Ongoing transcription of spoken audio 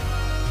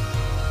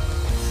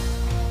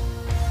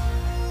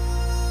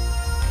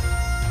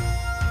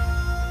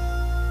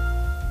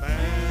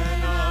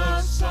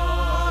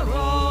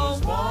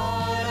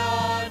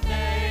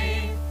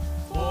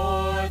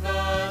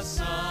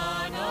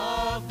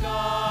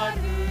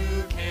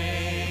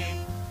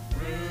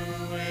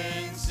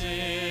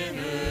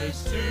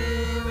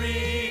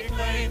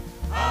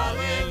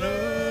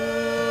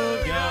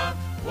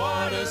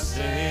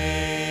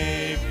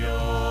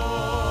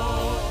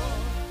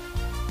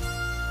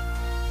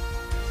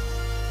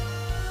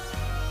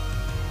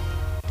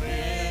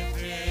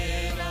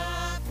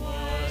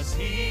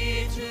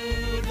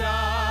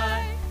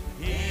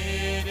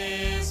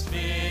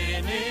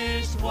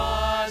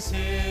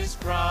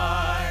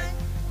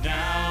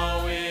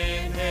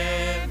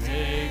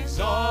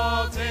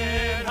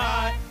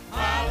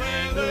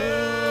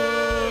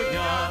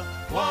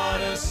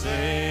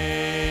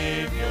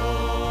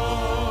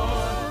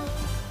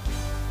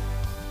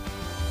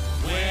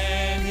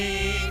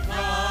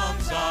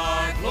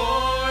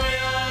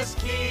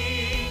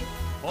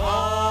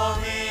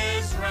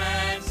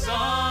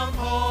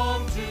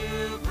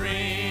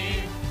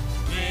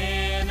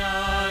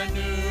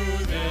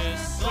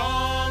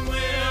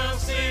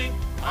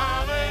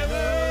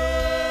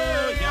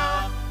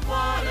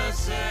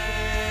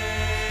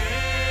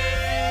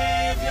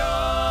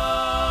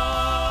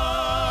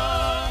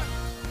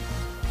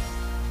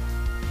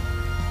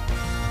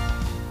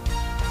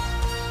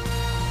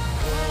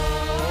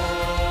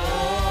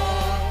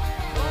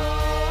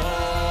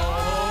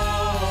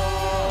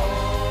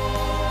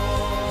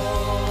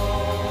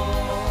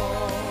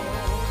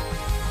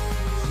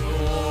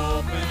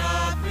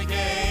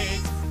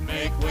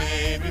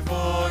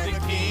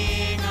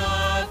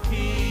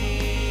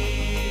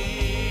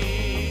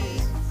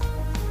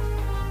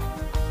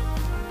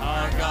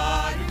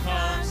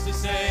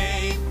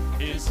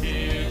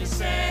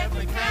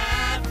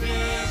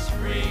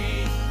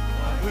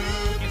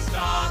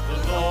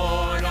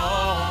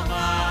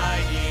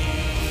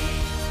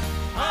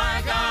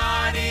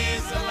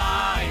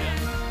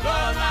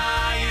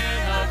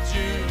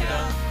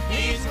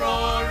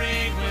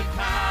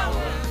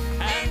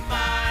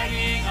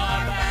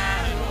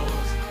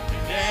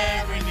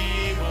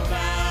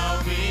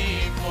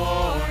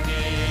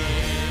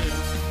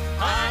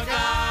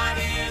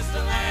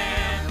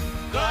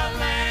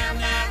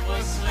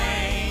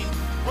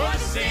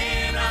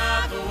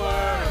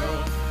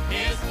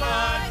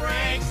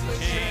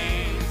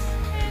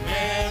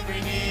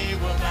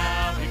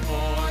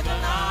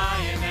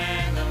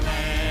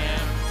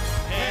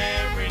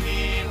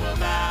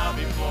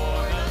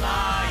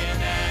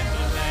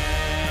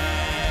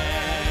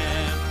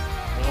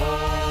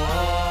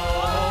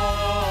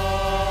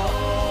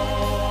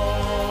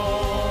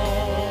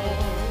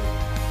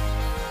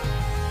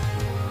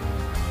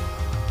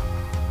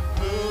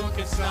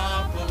can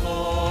stop the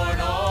Lord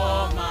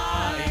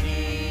Almighty?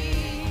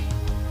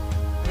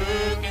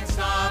 Who can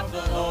stop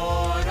the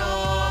Lord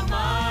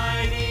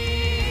Almighty?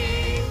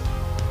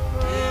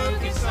 Who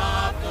can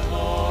stop the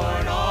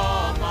Lord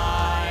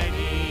Almighty?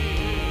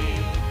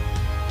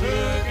 Who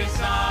can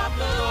stop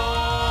the Lord?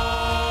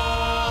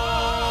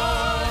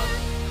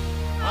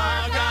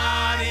 Our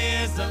God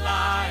is the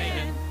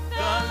Lion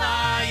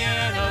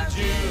of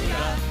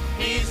Judah.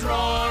 He's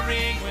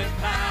roaring with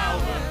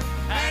power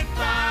and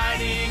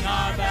fighting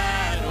our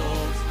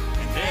battles,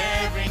 and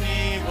every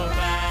knee will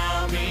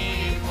bow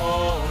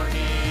before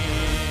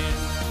him.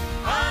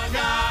 Our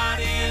God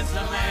is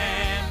the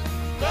Lamb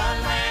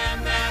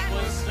that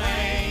was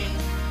slain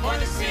for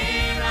the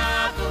sin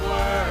of the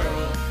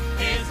world.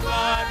 His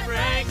blood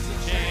breaks the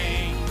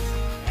chains,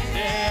 and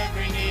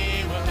every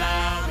knee will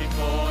bow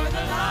before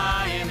the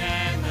Lion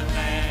and the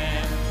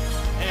Lamb.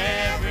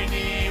 Every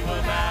knee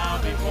will bow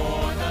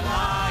before the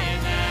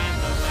Lion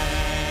and the Lamb.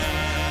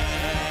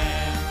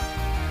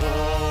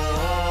 Oh,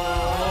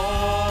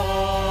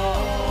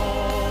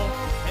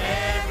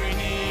 every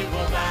knee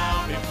will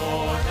bow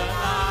before the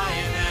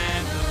Lion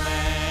and the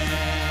Lamb.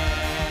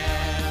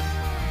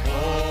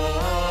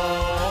 Oh,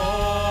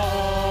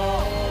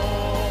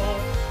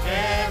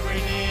 every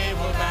knee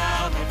will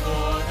bow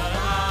before the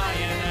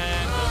Lion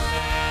and the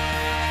Lamb.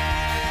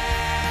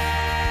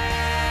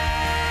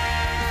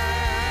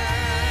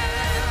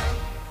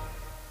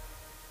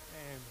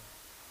 Amen.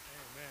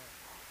 Amen.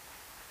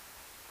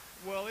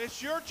 Well,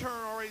 it's your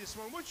turn already this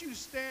morning. Won't you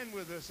stand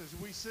with us as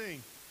we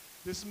sing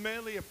this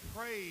medley of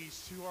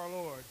praise to our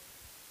Lord?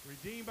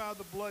 Redeemed by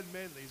the Blood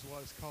medley is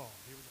what it's called.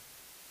 Here we go.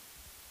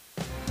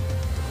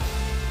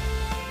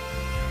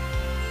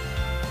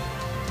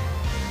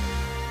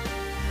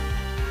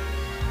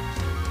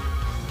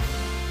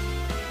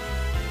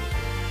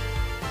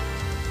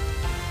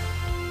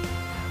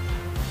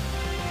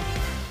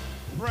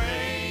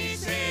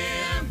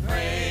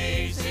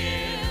 Praise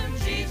him,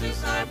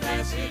 Jesus our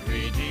blessed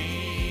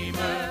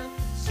Redeemer.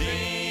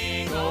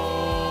 Sing,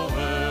 oh,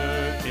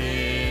 earth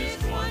his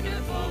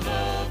wonderful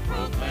love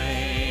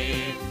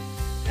proclaim.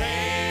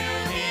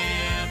 Hail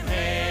him,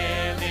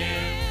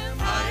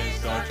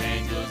 highest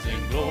archangels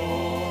in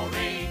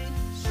glory.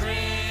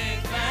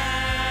 Strength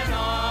and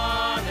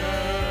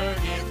honor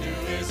give to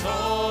his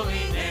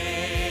holy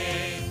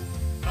name.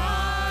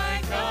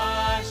 Like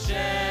a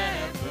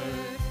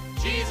shepherd,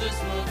 Jesus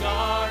will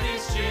guard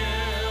his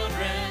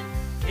children.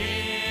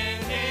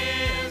 In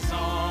his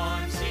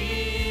arms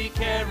he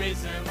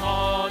carries them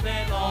all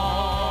day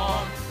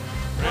long.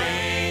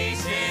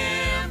 Praise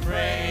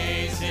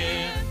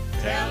him,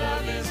 tell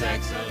of his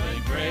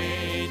excellent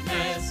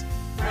greatness.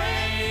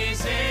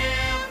 Praise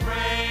him,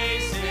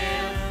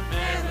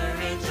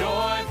 ever in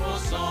joyful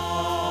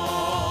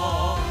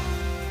song.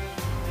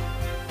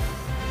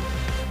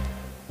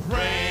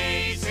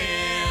 Praise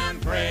him,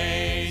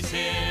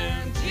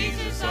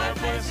 Jesus our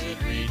blessed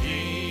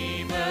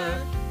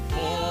Redeemer. For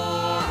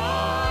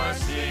our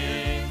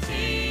sins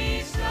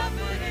he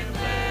suffered and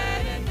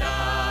bled and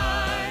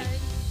died.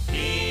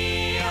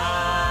 He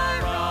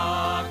our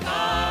rock,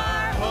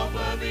 our hope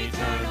of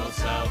eternal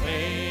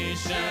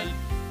salvation.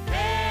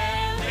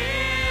 Hail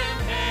him,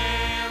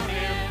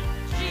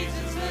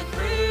 Jesus the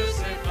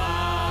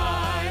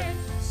crucified.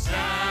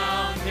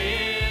 Sound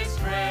his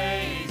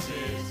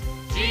praises,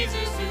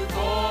 Jesus who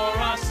bore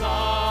our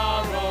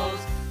sorrows.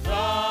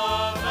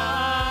 Love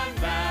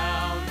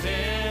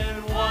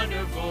unbounded,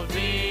 wonderful,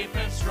 deep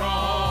and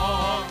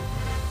strong.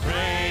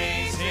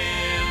 Praise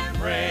him,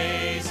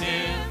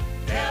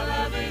 tell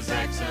of his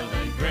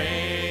excellent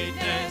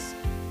greatness.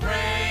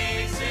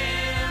 Praise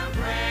him,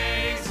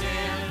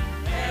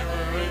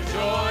 ever a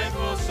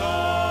joyful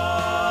song.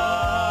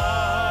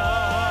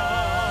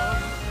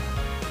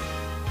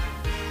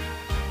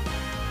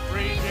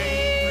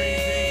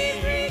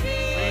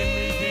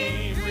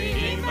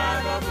 Redeemed by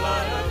the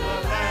blood of the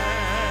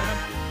Lamb.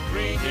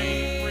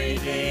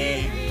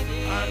 Redeemed,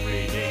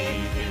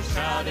 unredeemed, his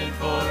child and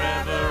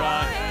forever I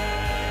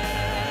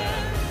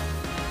am.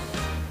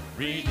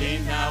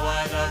 Redeemed, now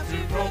I love to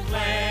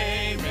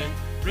proclaim it.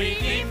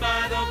 Redeemed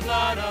by the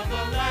blood of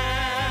the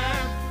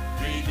Lamb.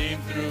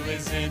 Redeemed through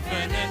his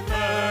infinite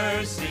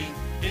mercy,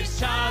 his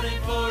child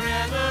and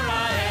forever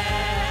I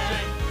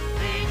am.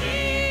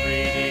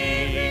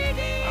 Redeemed,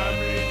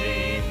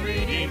 unredeemed,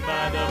 redeemed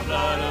by the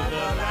blood of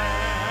the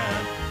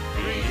Lamb.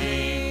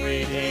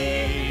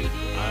 Redeemed,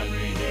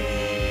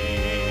 unredeemed,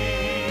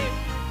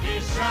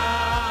 his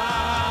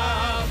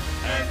child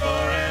and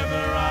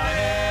forever I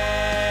am.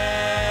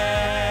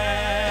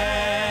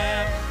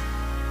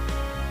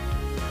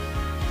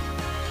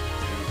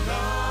 To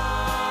God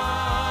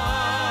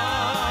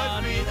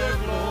be the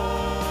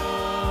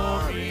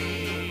glory.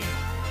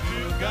 To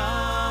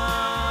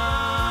God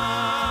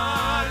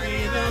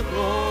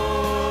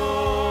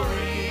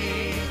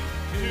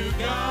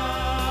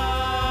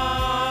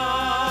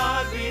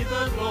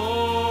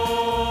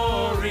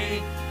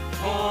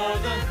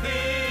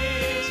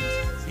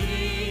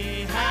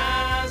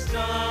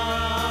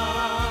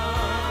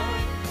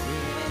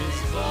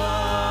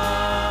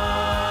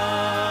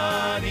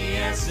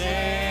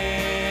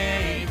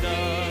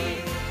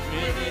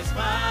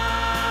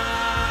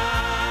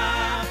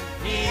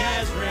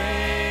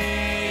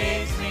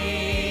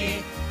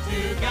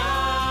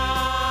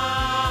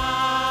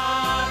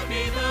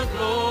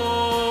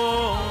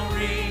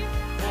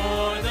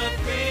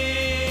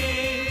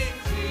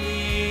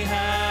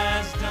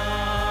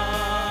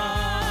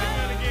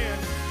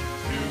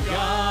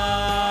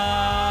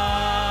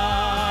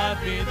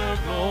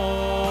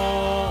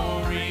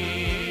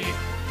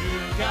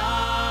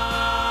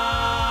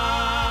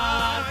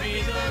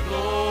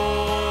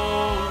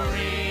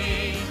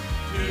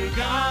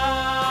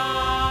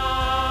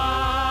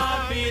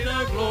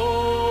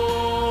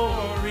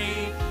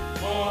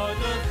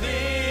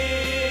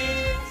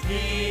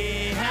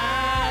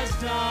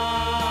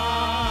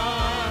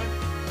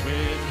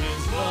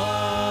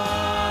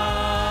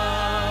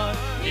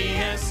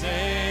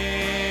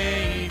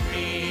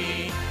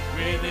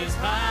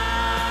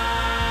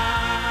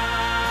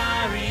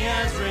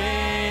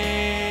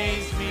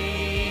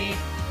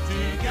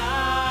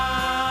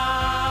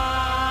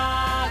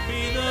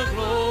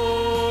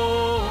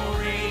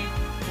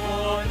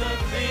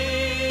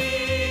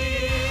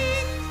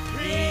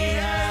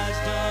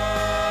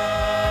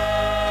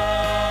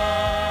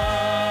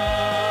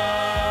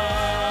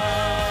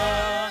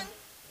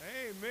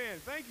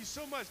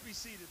be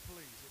seated,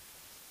 please.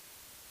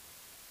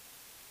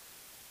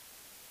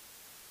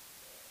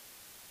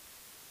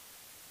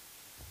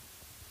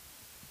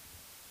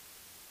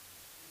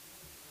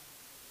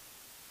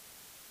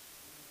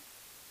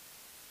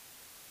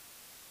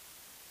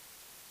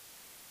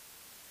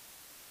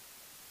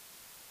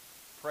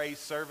 Praise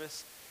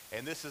service.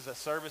 And this is a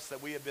service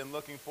that we have been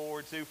looking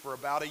forward to for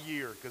about a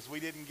year, because we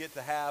didn't get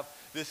to have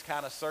this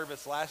kind of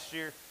service last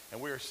year.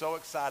 And we are so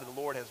excited. The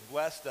Lord has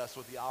blessed us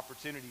with the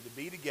opportunity to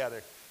be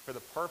together for the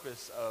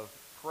purpose of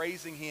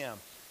praising him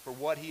for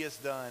what he has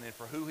done and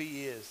for who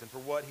he is and for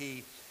what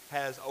he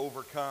has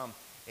overcome.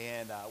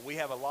 And we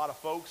have a lot of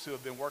folks who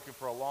have been working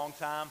for a long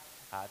time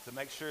to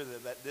make sure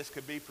that this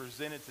could be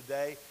presented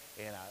today.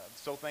 And I'm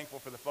so thankful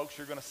for the folks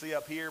you're going to see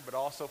up here, but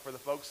also for the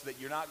folks that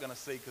you're not going to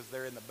see, because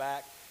they're in the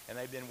back. And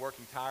they've been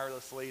working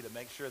tirelessly to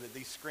make sure that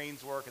these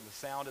screens work and the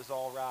sound is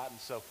all right. And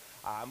so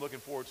I'm looking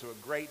forward to a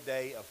great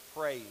day of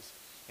praise.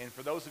 And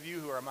for those of you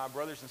who are my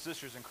brothers and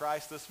sisters in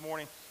Christ this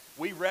morning,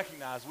 we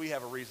recognize we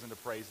have a reason to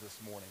praise this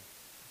morning.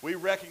 We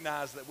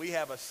recognize that we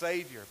have a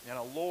Savior and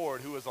a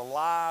Lord who is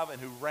alive and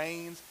who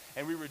reigns,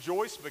 and we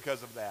rejoice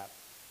because of that.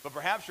 But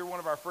perhaps you're one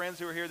of our friends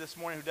who are here this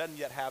morning who doesn't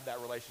yet have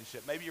that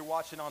relationship. Maybe you're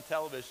watching on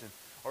television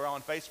or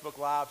on Facebook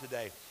Live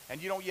today,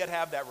 and you don't yet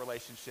have that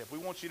relationship. We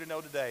want you to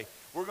know today,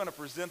 we're going to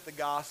present the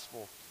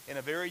gospel in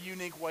a very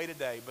unique way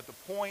today. But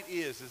the point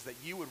is that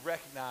you would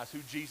recognize who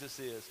Jesus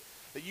is,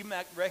 that you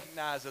might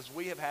recognize, as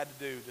we have had to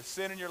do, the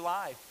sin in your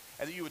life,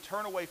 and that you would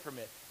turn away from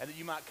it, and that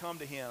you might come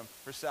to him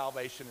for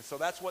salvation. And so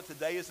that's what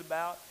today is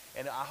about.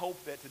 And I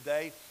hope that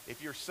today,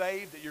 if you're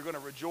saved, that you're going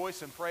to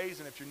rejoice and praise,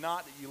 and if you're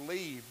not, that you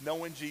leave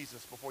knowing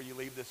Jesus before you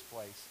leave this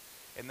place.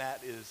 And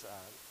that is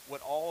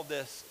what all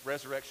this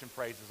resurrection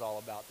praise is all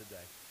about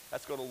today.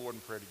 Let's go to the Lord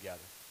in prayer together.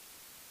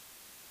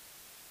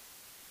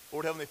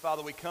 Lord Heavenly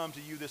Father, we come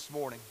to you this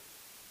morning,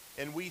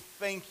 and we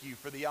thank you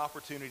for the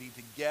opportunity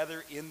to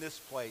gather in this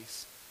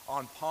place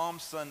on Palm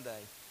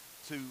Sunday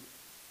to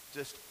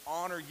just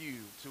honor you,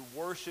 to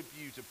worship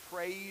you, to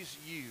praise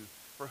you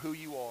for who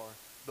you are,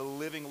 the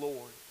living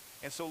Lord.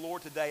 And so,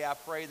 Lord, today I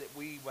pray that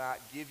we might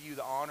give you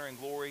the honor and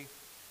glory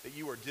that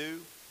you are due.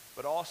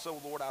 But also,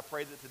 Lord, I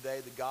pray that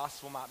today the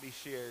gospel might be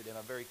shared in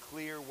a very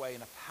clear way,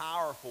 in a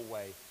powerful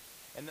way,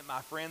 and that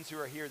my friends who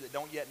are here that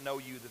don't yet know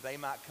you, that they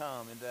might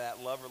come into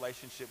that love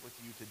relationship with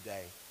you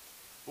today.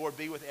 Lord,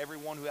 be with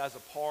everyone who has a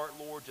part.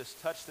 Lord, just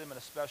touch them in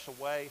a special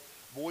way.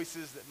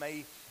 Voices that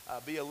may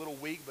be a little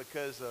weak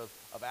because of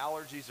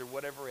allergies or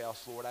whatever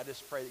else, Lord, I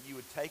just pray that you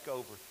would take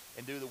over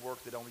and do the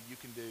work that only you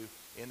can do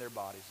in their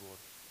bodies, Lord.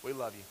 We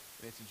love you,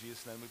 and it's in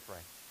Jesus' name we pray.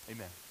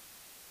 Amen.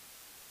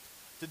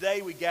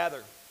 Today we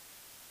gather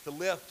to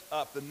lift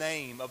up the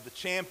name of the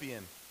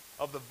champion,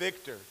 of the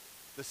victor,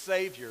 the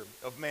Savior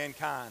of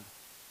mankind.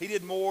 He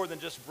did more than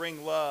just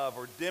bring love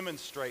or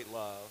demonstrate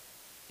love.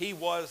 He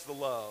was the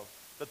love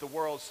that the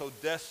world so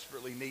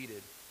desperately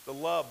needed, the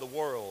love the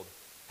world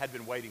had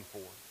been waiting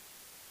for.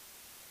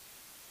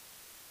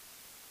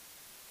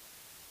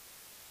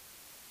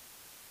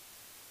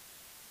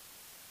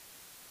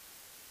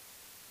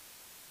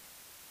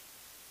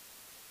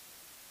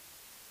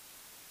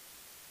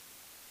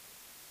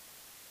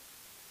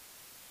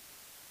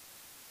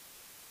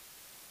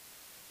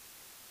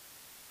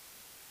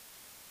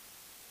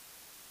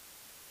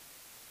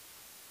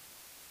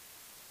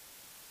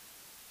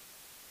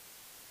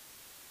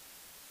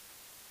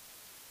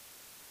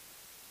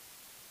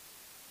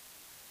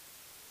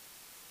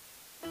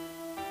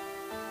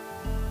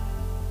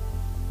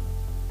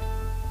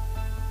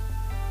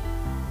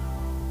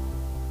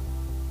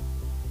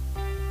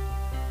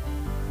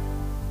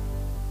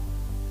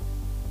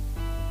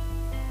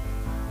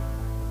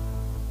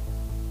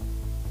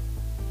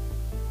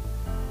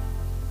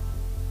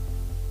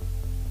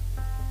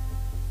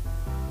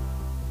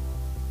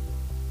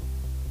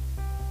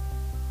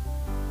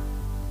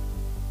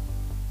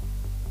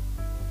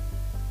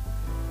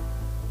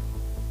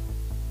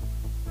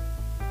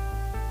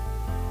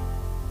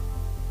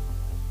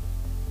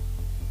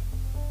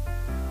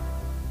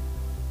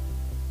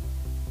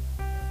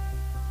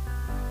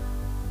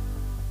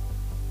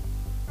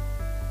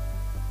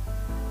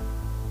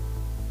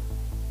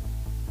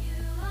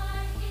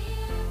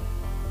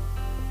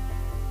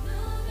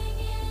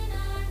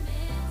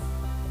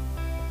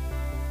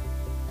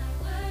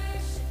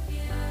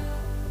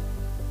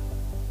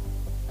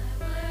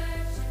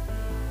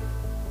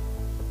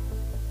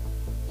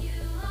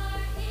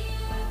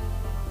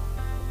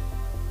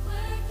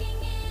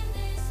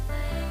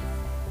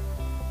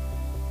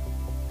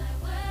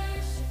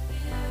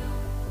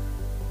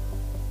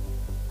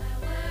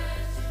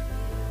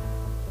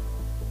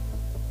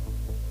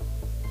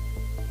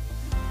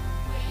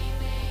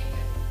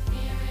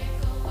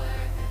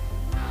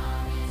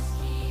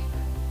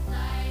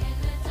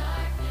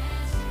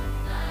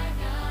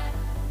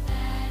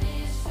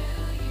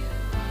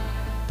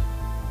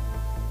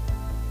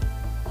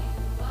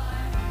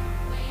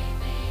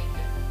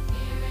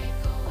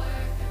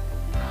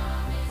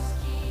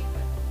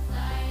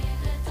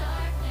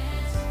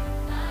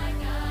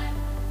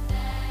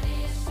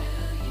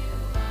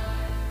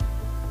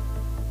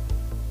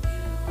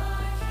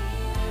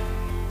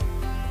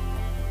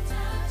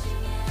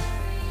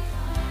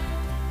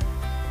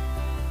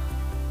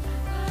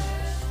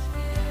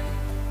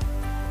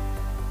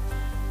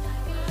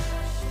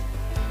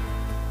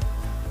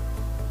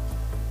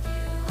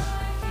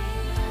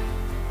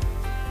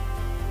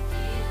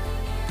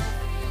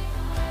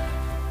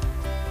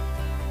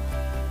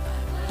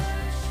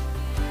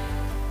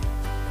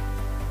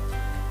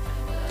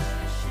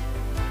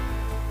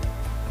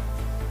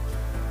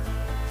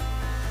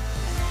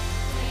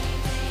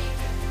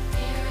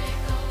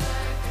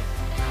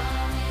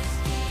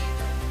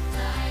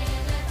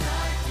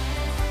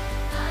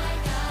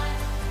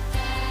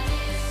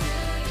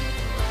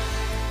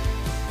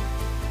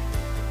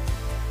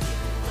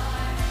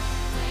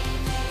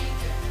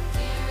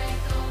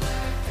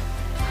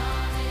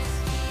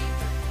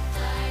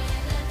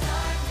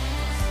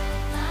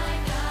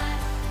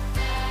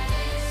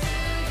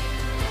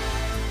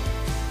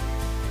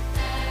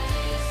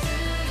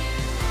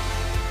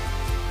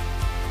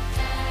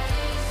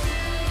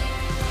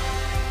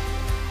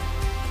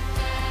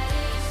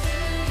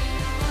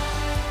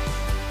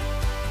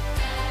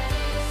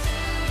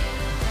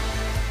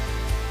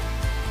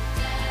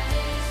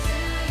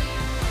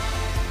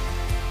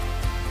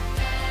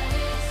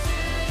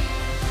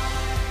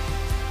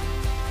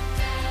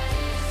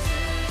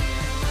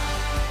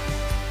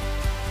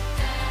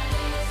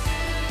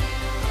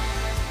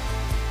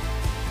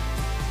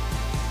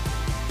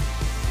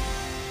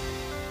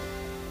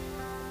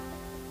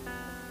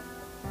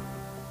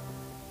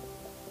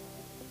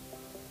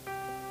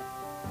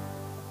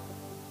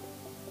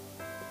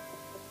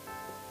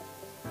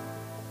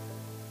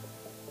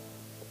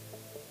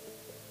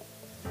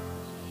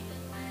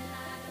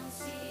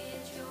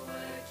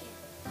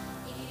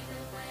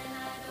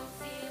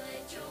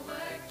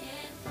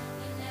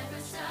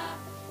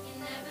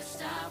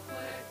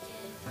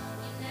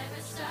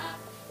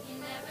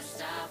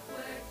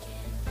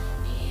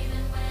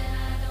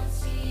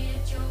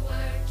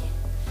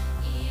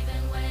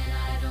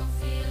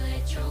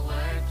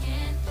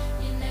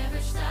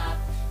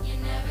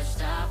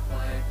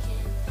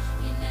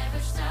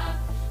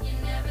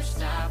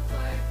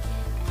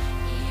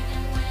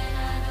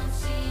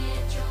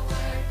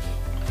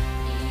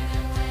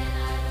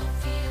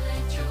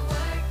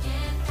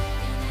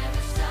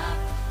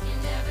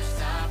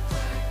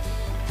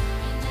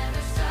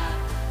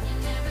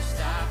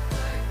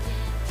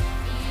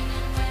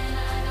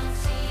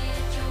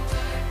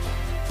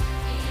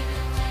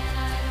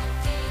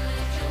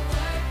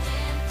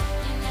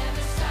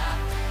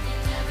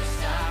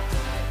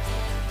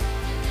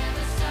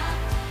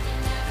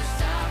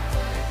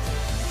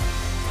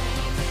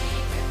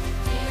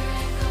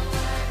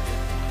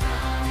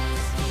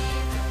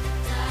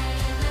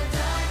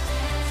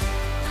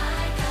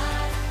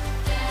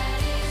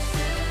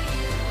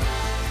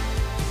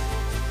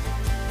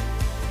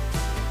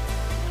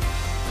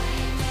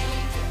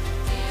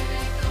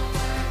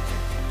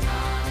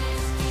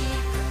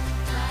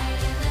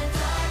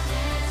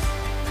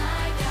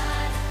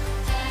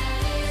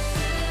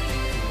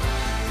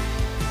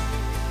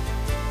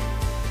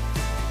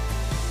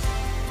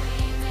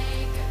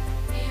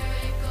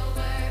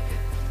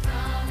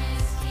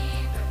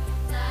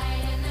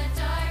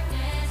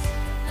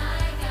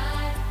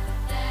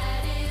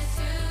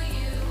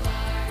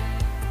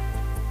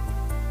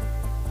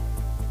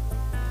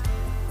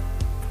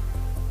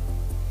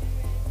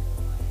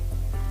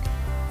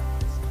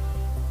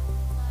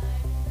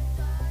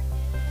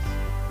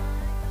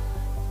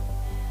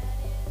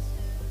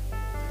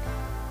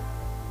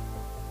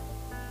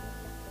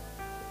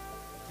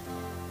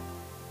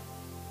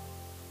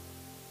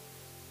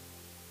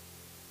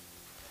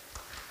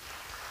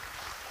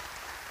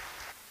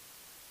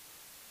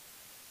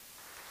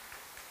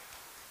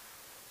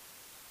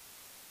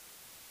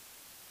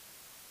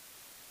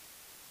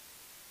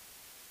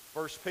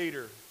 1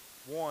 Peter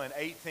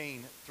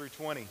 1:18 through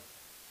 20.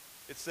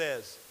 It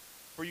says,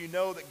 "For you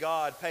know that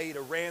God paid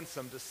a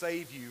ransom to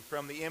save you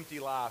from the empty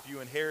life you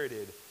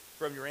inherited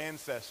from your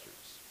ancestors.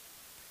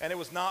 And it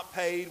was not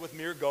paid with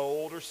mere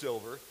gold or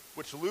silver,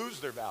 which lose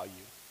their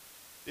value.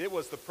 It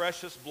was the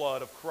precious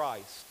blood of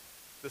Christ,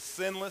 the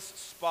sinless,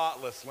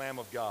 spotless Lamb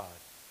of God.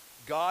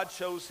 God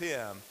chose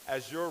him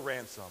as your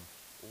ransom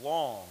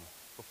long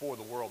before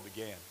the world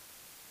began."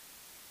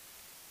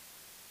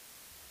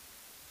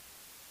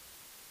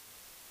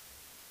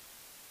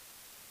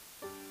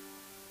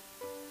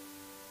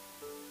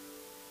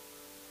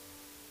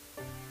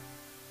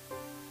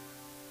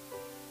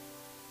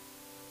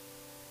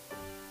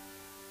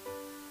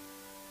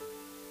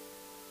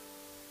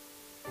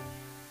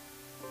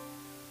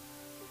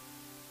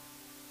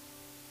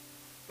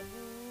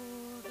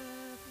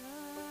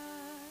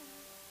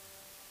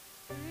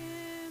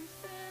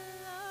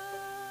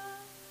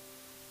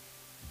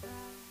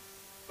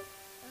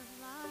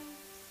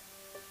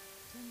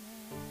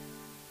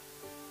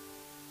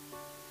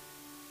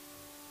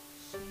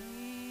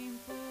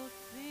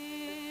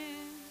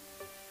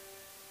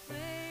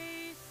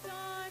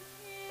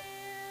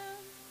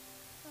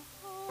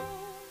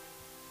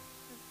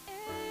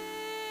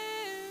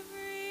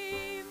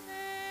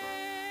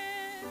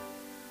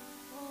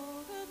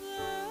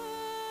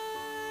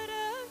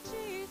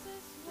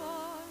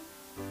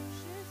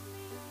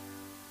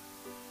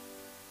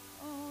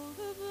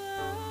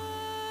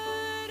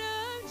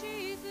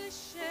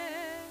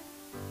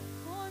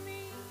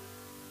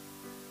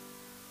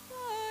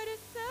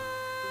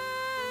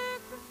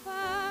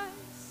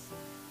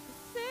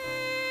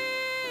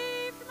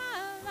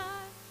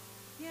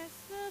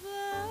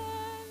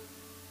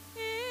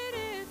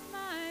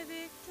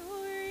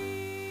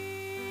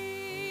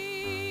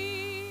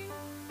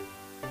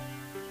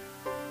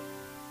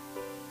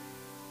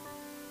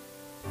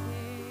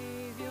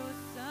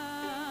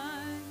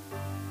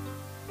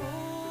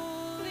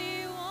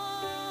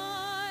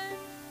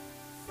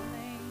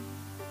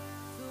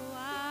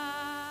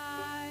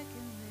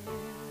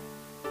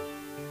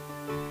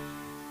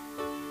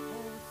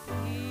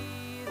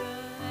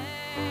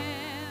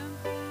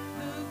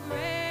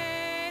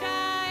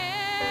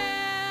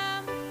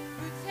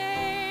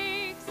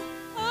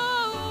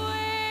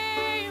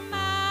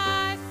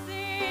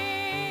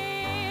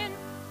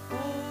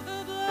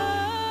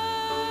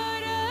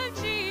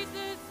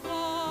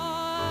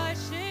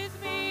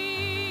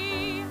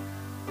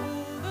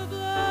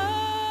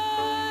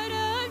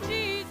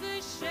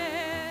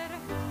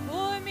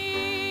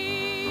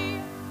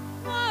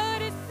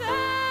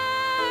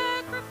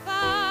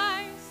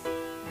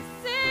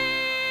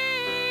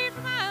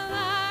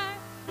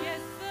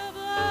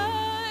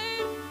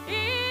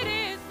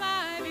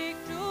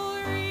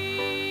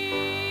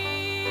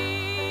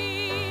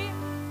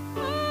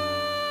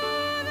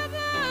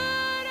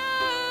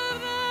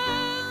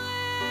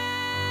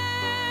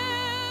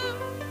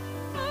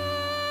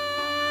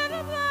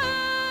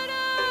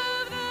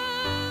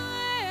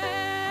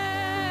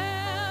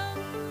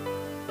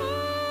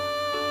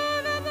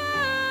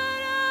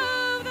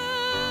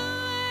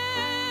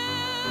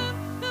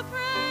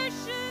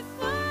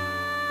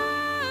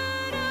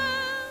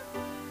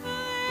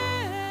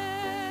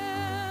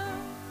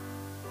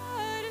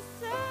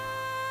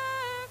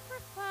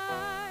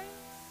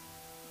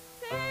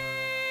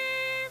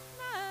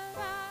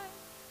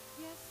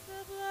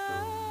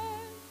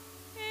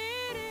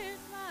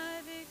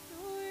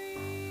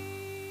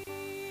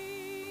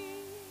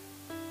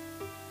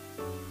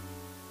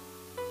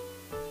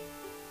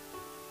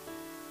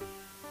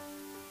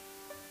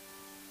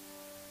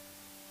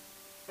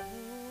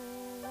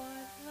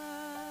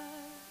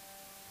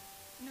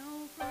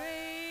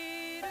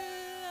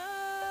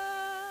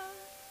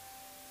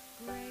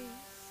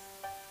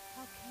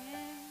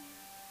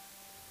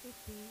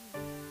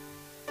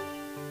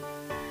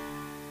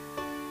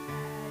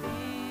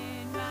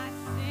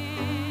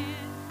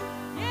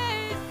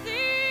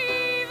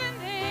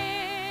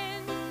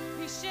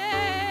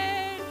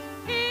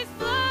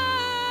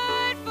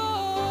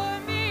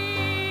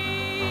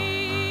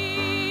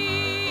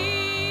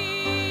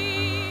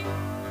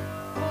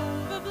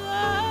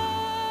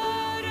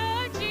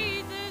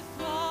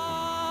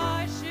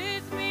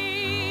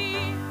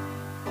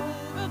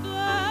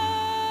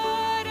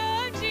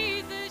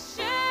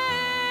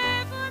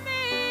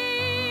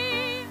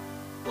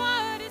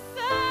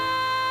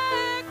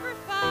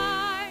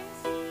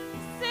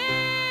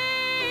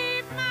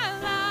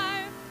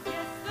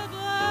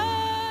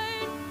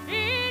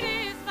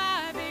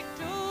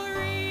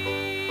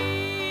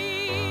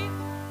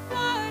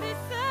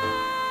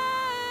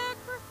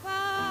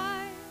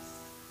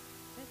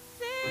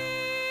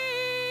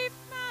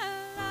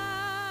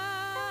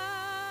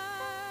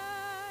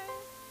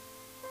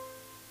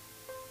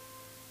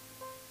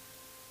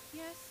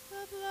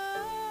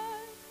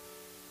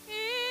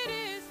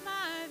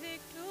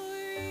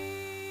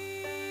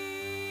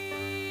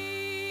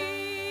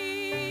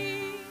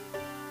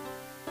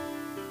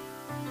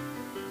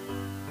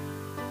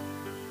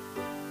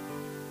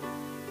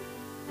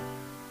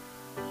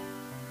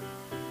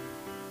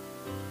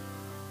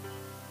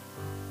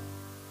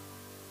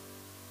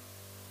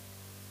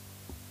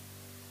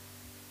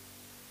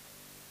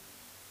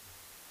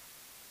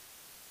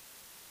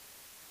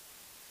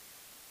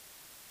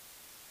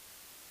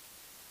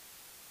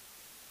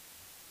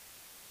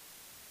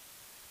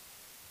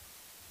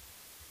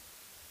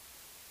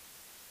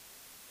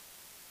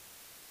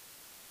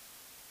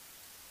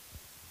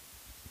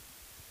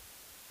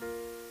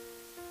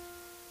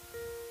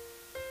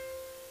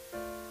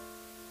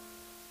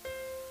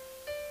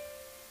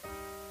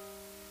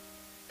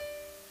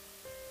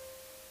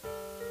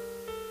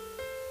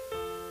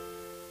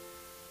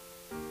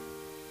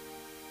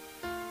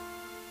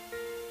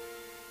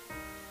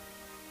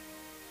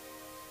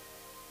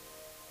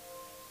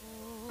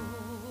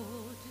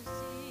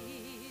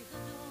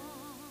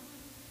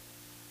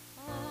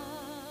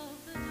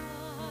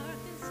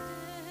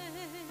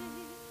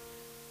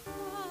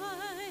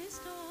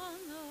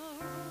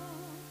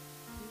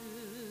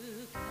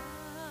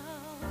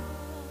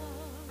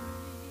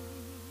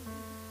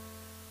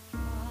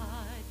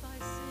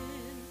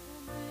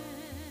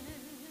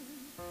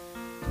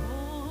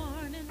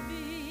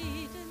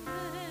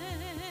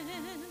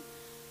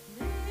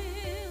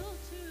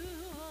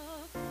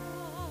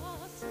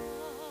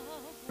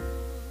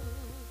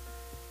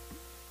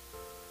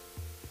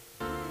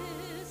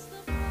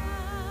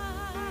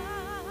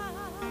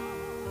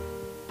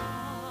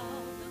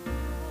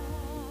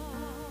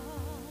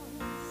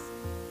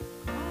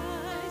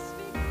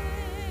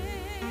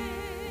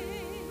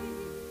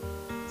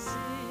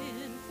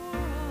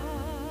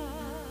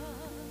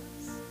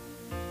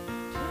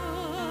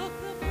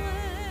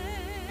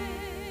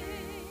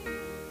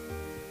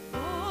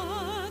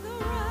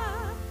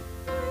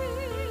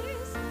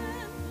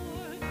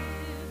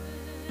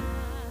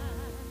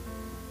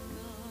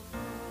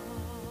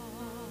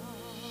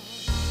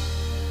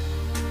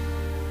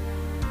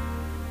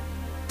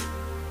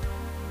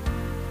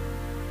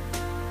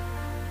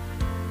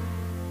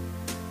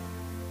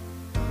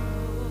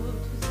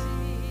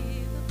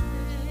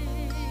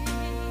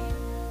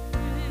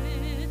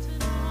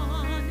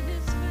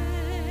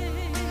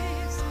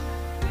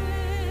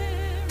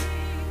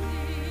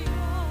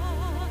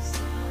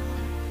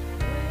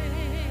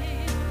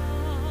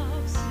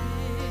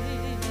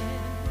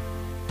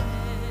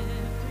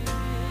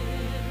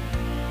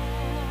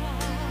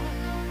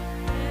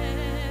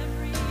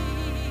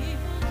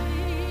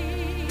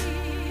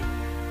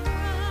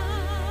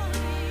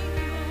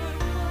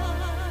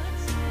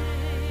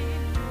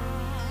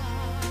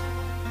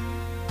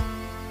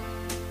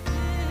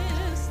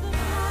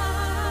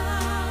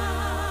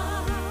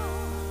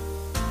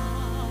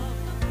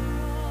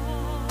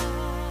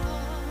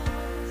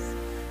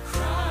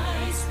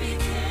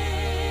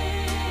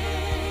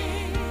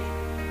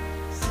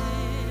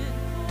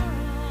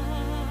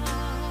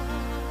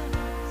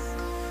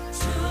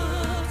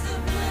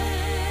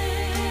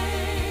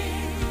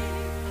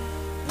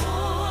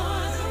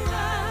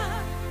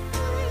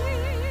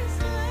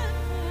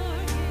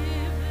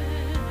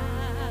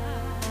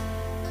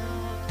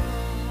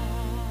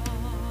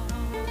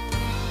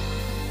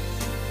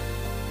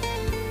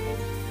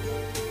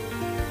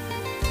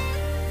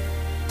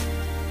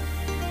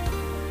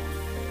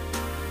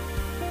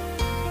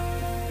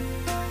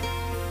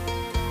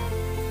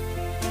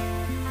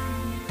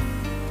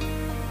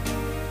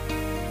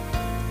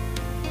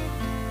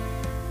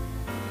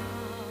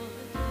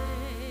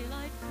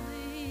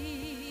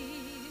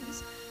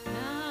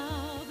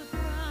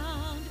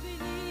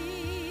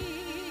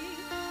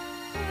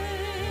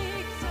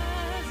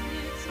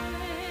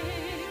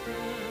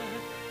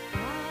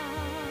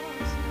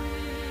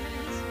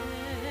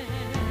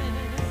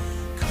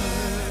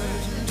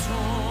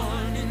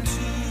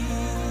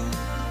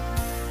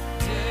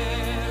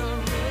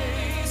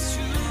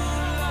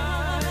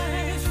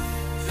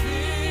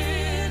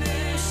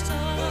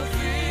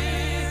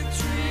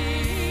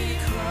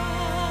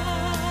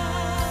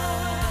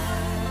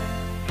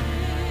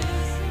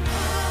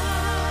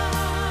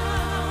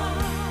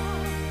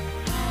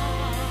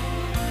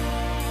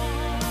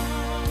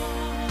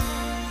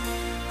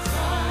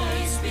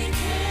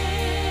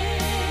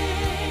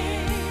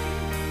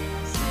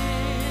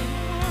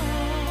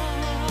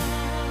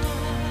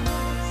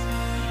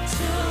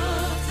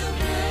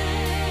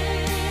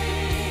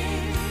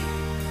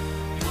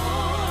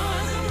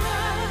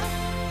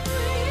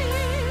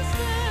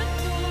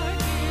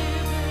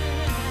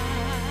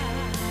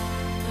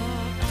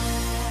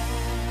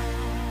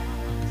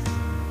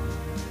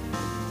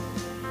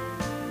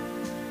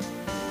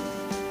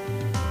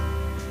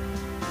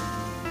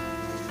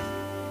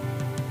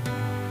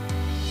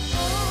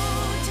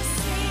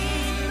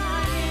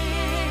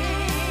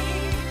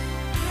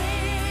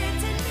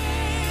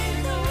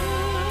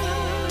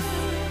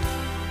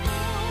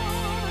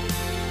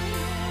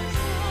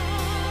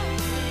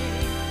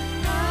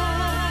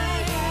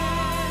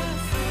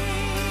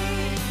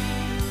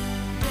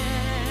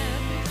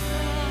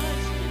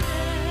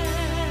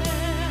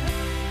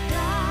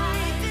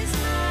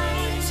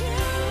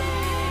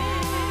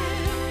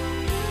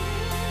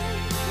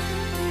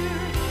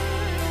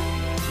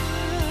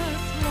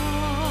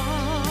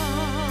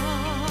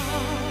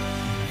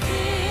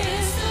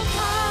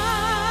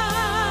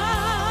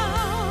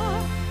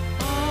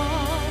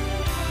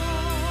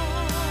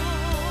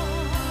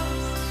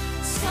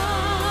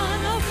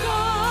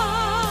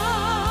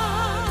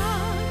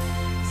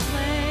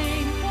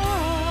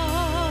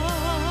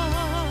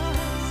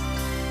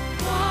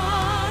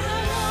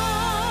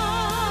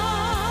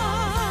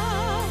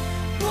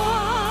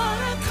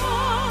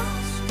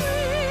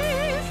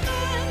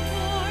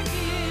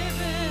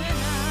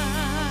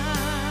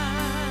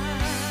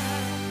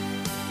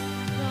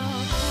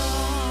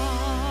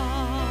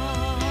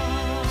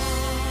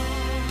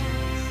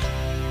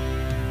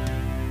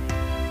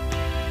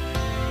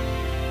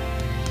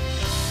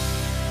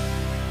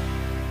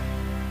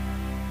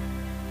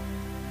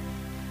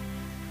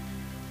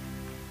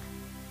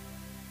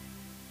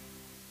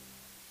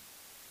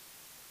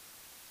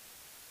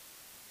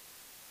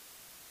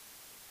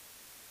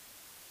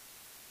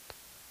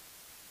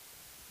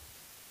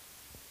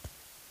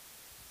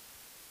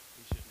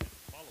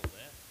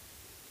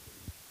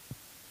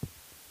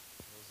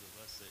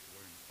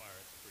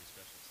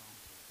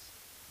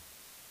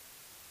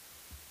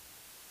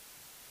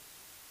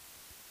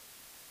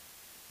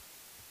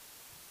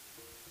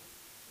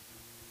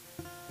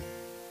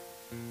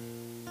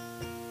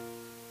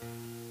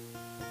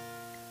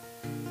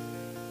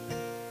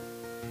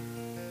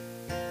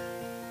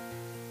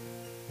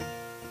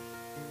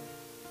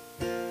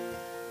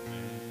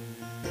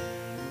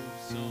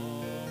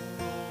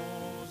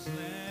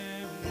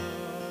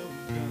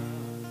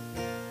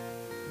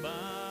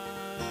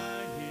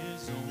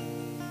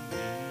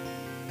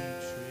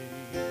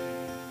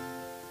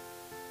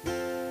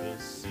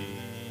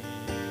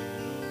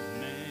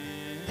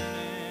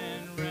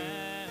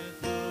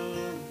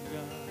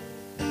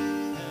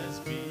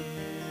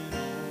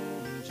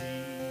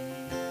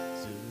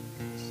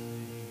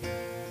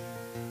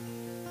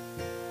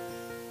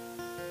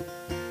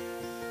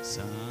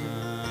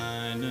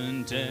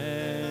 Silent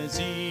as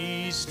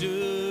he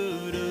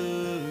stood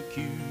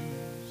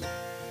accused,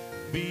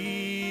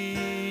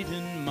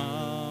 beaten,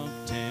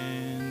 mocked,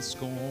 and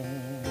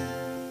scorned,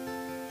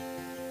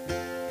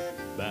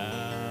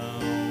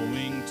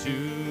 bowing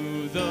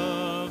to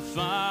the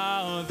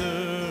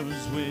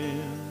Father's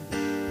will,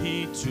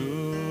 he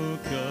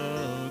took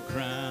a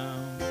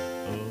crown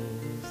of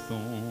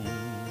thorns.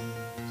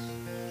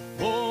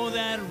 Oh,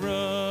 that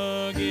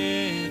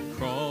rugged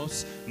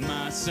cross,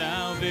 my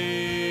salvation,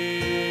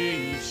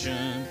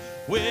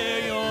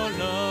 where your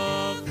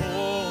love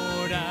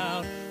poured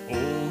out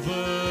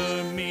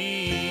over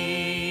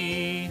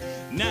me.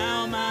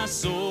 Now my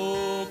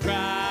soul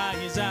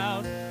cries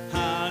out,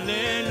 hallelujah,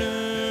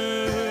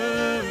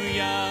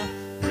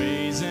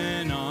 praise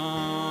and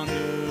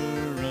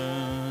honor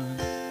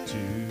unto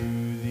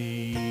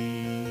thee.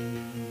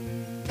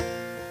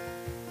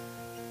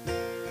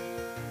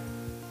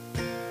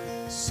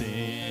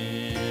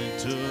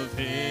 Sent of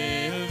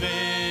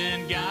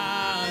heaven,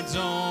 God's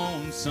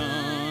own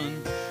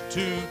Son,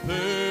 to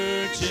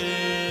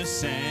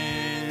purchase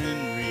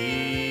and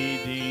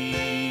redeem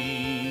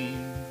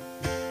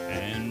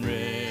and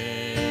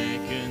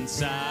reconcile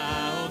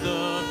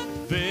the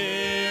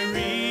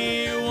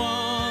very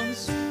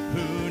ones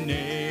who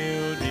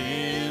nailed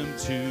him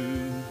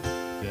to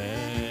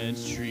that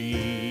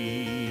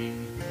tree.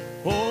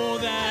 Oh,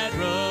 that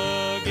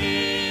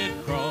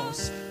rugged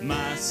cross,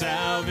 my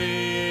salvation,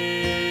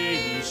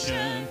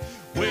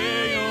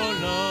 where your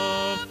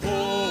love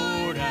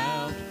poured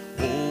out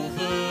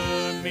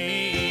over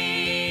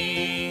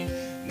me.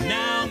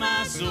 Now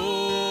my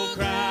soul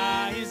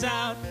cries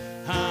out,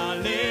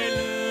 hallelujah,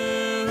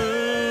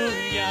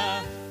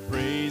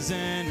 praise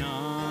and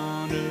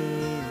honor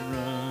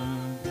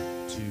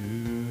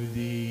unto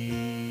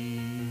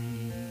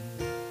thee.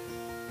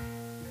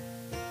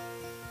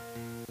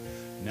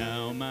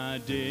 Now my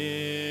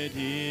debt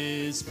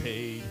is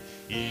paid,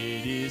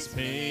 it is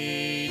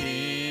paid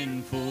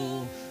in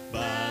full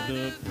by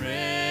the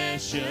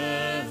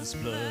precious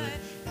blood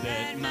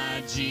that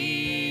my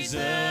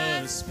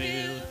Jesus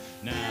spilled.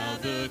 Now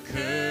the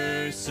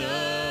curse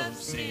of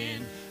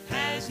sin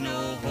has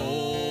no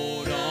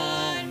hold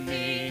on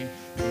me.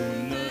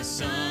 Whom the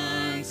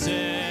Son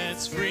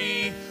sets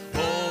free,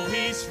 oh,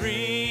 he's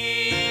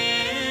free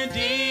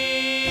indeed.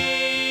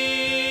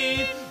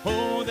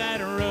 Oh,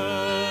 that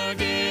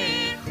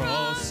rugged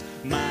cross,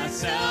 my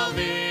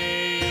salvation,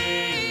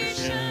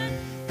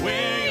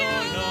 where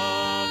your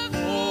love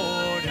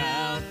poured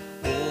out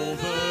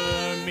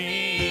over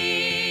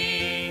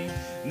me.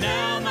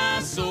 Now my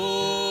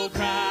soul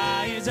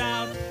cries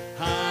out,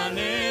 hallelujah,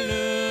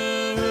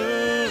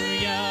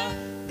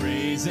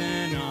 praise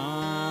and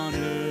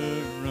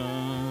honor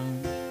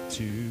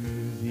unto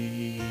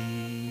thee.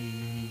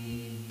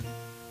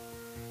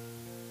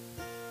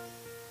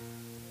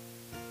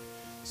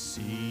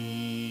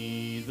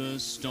 See, the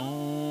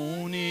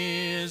stone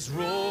is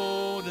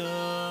rolled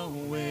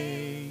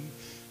away.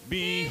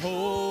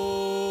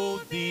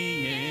 Behold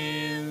the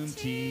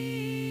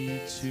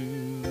empty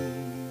tomb.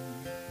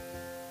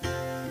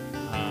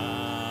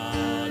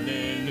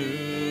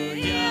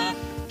 Hallelujah,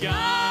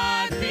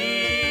 God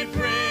be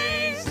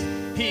praised.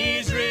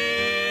 He's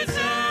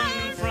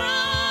risen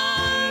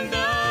from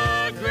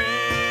the grave.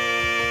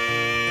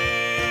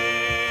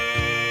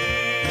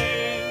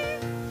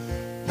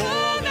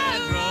 Oh,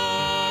 that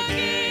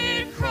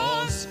rugged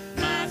cross,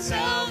 my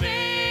salvation,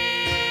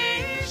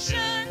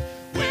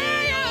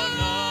 where your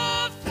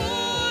love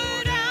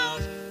poured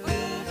out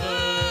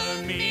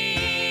over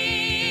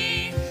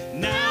me.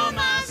 Now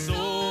my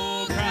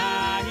soul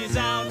cries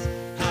out,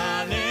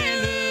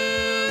 hallelujah,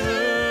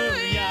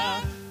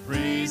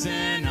 praise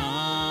and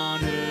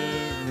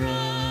honor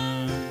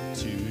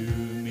unto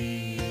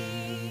me.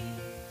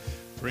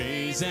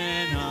 Praise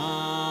and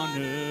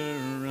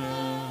honor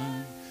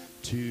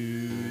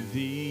unto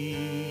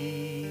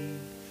thee.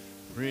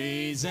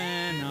 Praise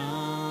and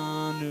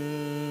honor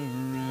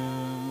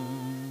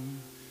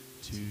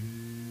unto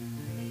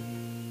thee.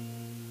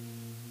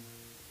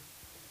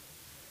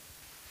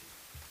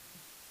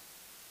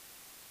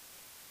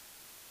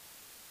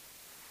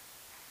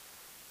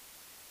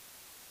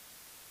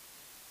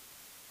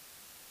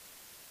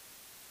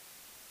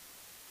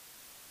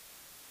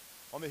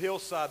 On the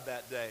hillside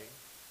that day,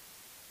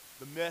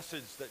 the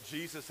message that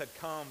Jesus had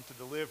come to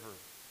deliver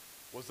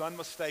was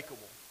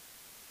unmistakable.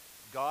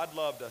 God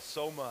loved us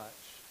so much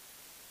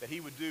that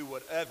he would do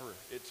whatever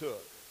it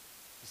took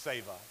to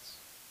save us.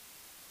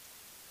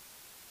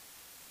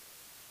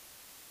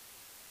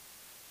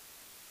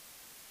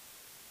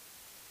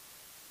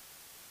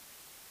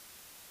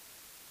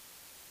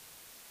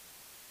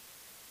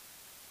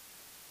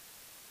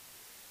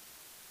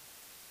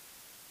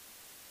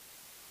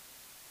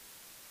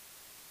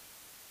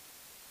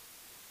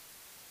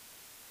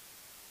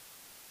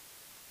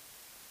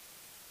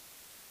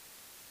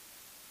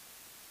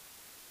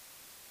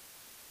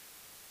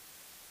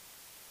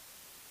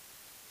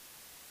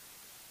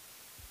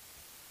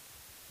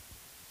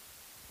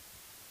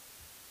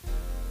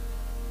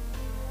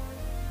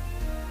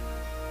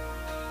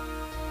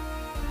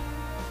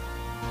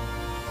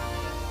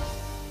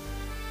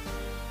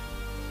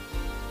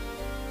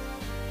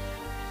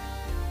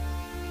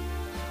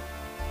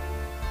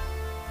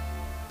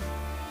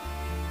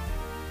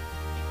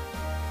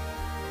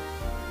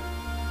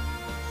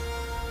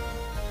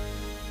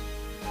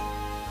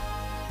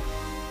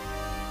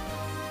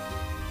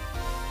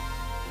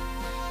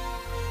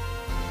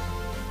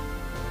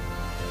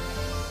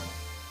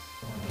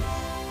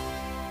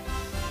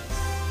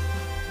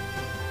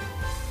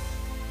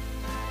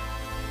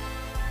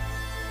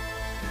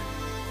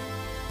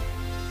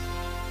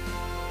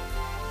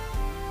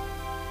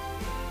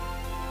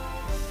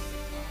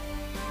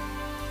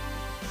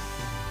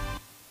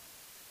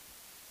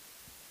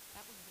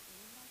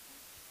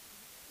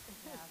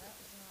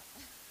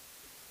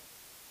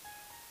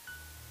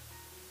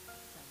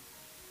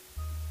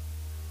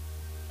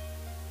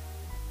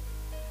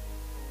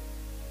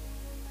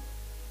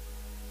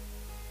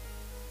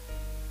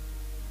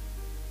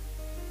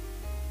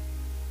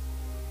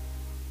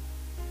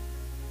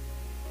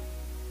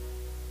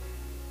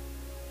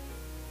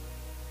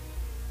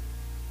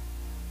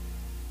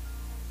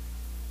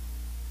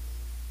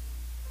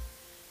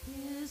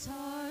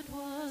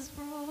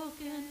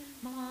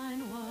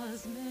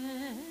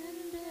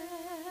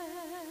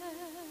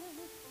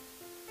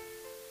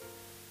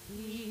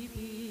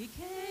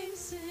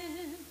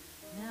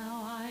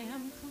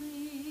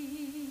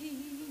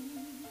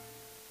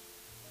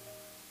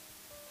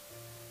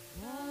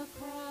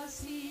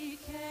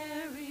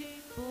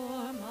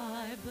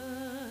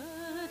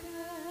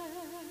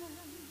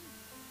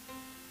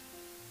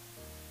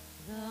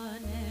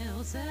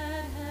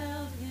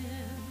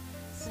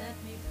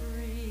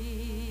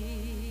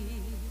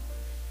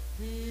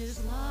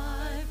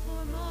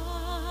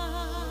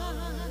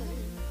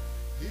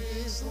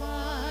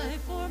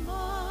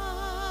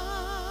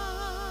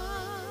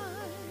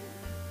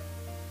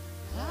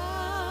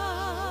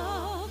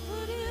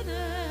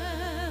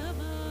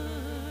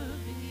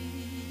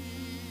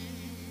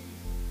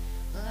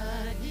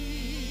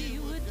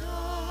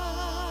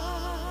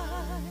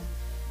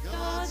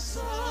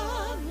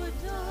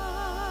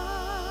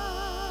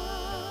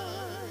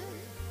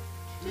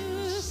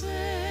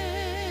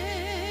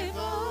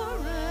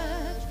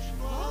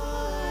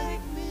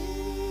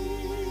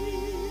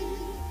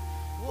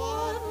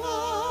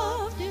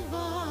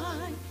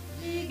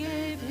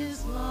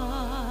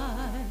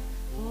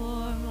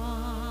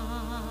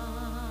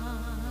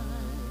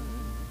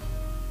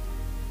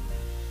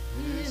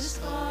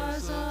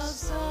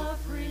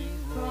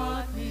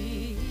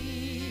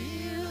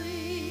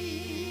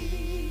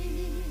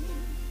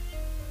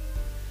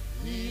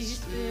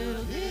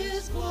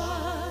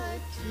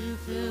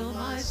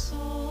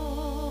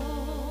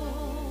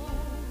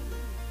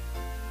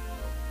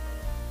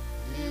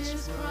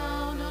 His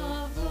crown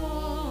of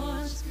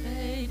thorns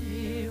paid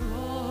me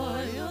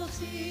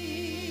royalty.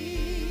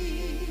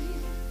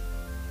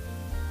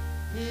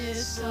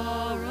 His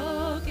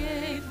sorrow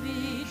gave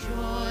me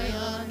joy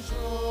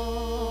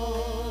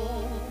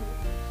untold.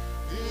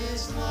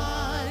 His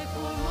life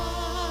for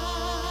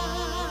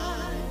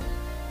mine,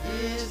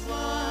 His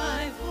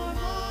life for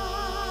mine.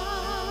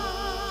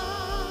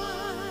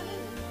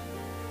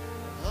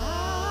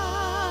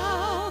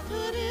 How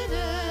could it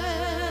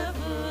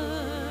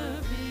ever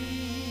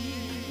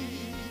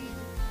be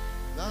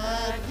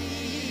that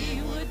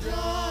He would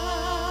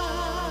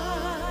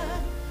die,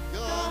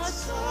 God's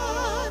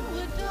Son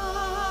would die,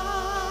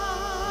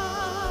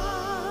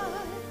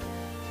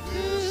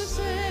 to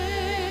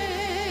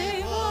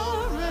save a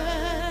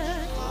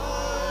wretch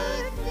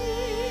like me?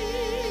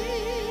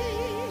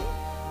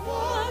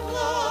 What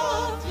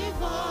love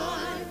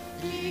divine,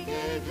 He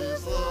gave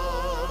His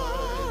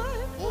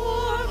life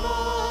for mine.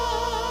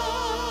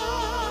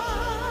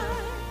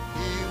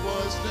 He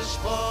was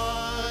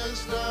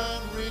despised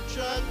and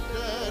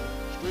rejected,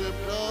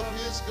 stripped of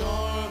His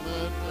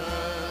garment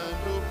and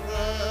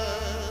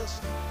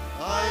oppressed.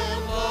 I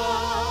am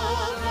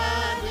loved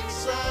and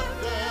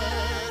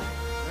accepted,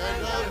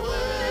 and I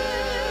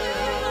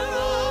wear a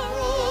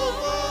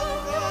robe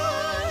of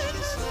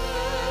righteousness.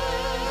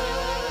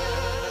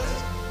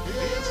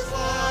 His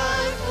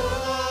life for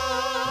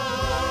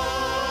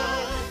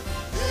mine,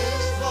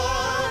 His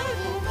life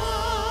for mine.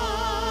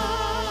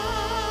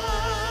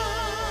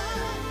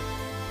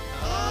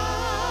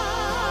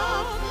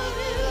 How could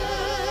it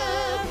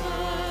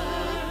ever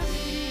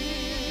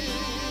be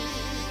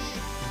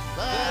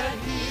that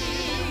He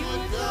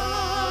would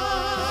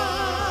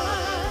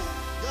die,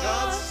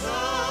 God's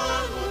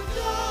Son would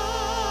die,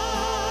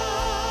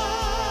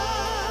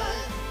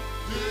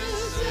 to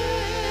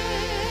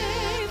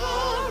save a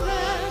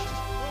wretch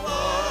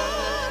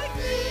like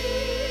me?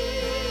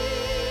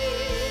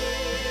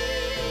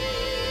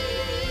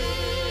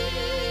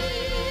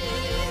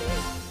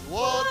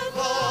 What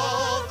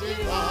love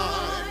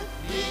divine,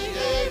 He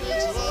gave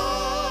His life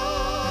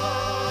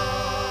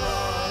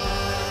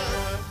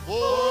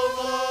for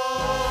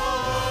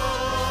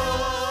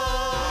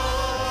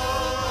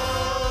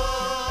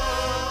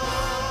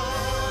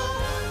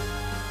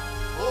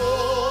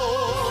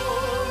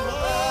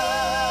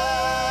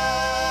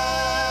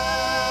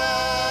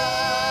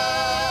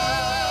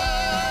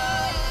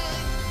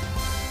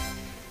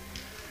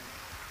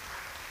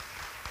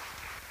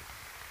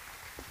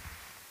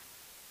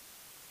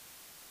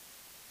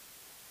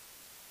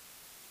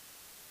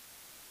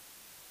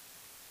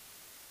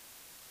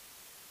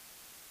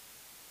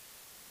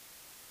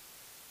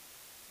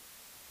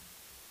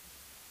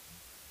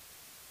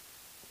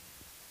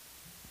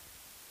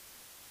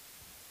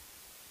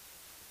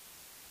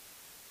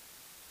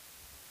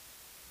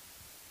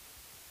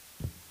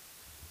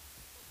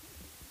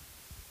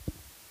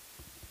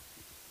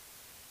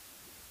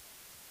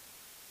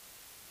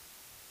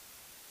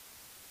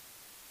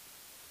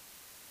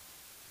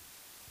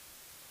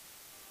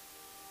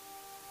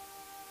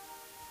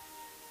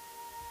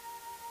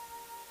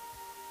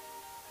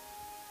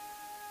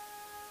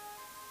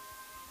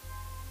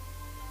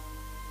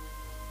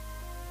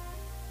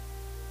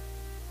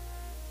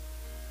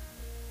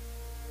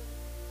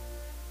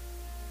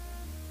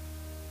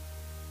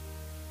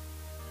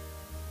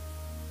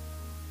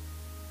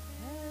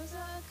There's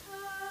a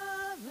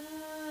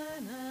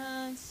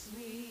covenant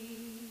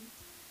sweet,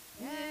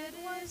 it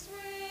is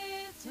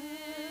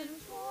written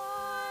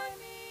for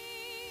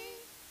me.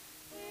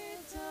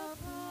 It's a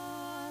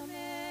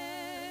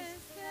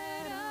promise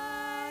that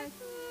I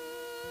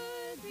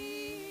could be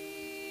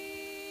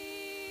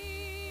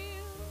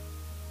healed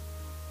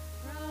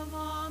from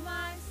all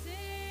my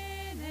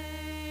sin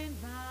and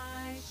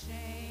my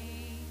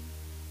shame,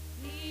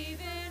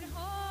 even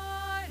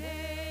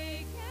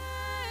heartache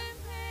and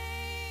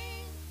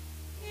pain.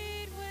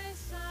 It was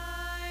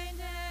signed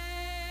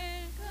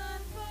and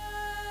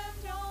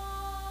confirmed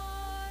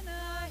on a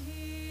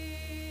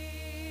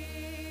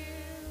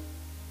hill.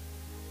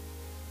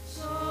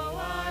 So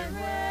I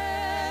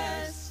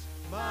rest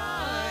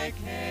my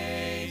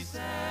case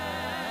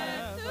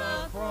at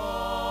the cross,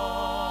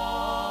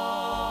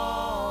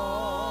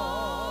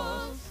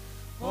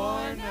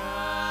 for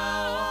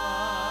now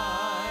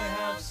I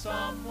have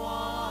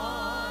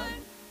someone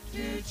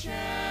to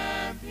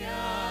champion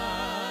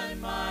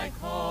my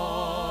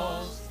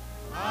cause.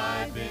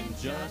 I've been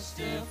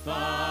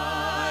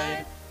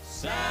justified,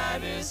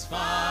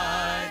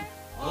 satisfied.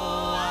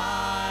 Oh,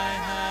 I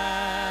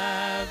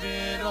have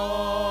it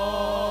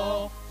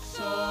all.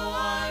 So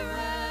I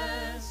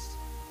rest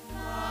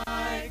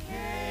my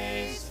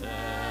case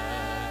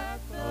at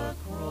the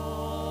cross.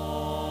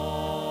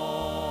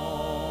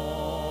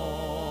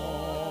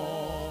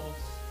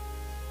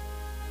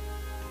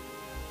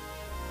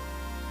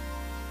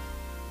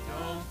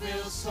 Don't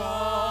feel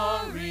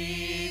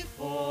sorry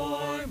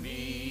for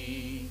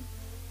me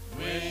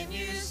when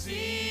you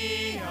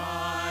see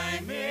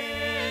I'm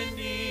in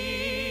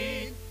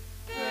need.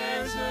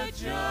 There's a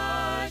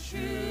judge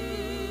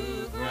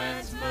who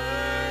grants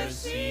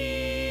mercy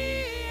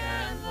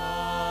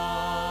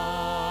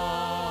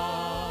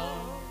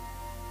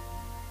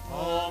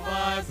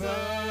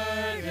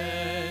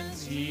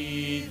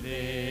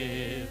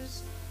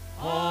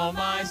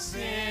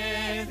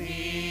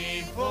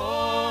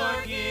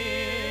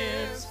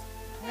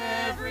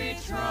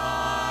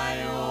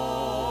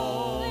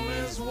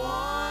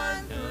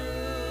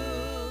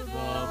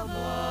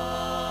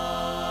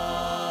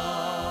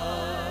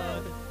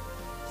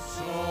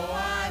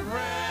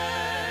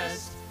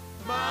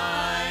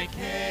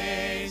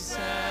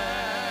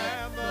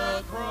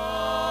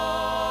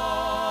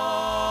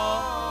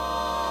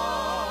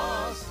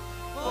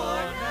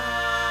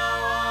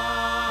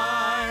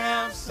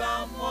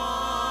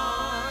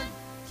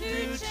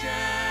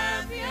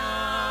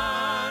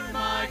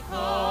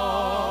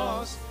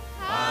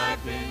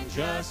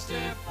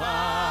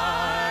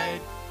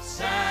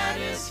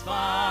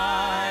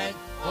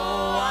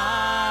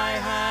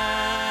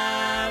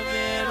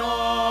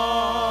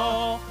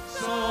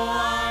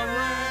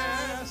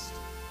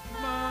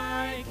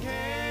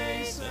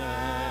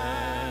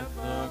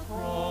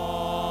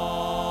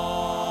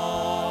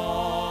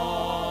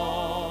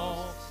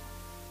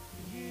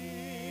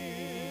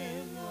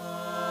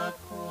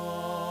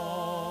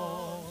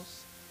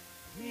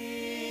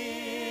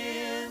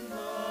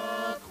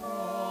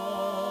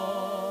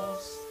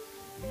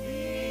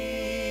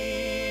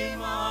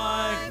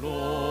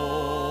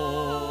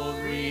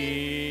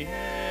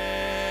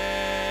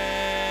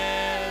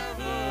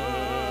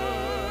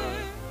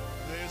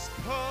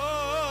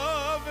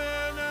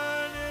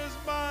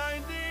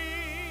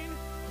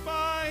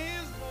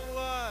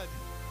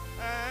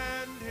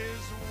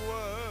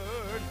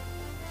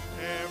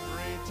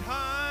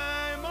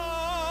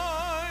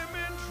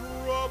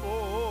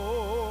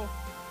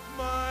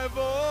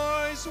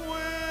voice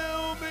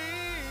will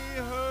be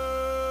heard.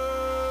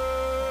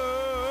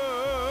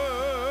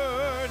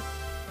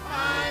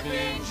 I've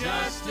been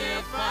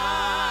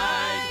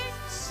justified,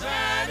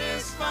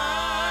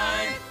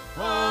 satisfied.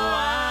 Oh,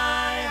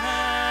 I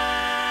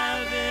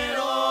have it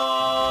all.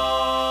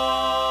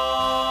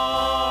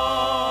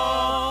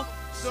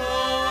 So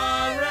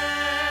I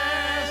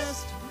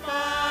rest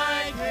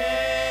my case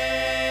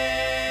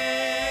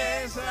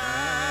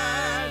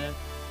at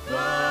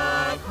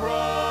the cross.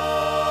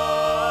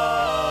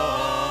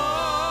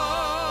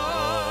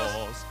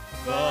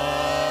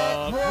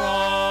 The cross.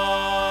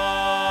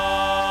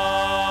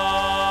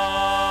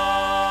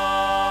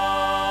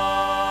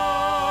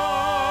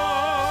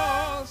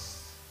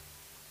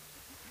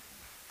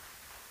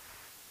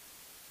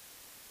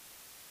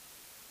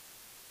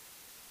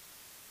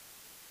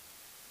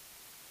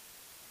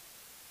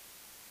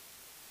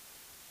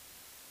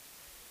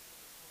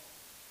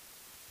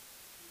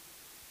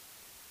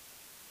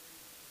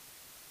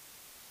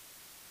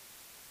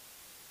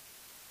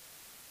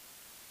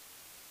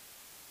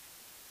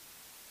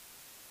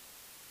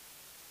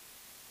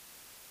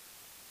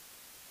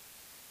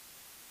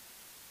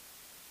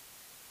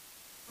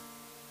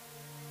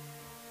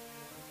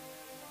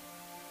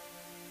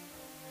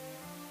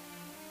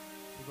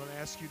 We're going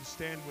to ask you to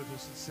stand with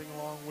us and sing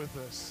along with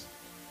us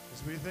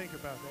as we think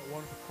about that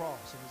wonderful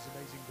cross and His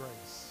amazing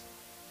grace.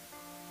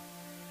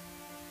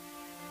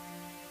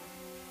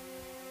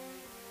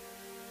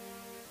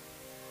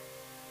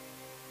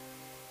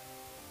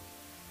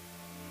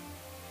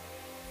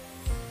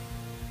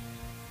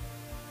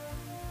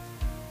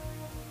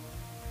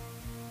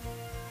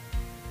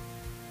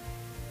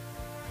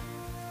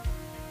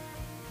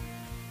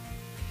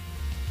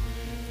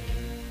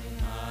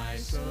 I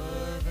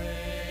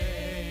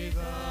survey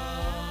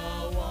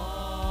the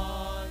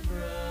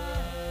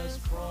wondrous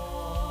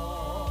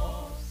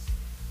cross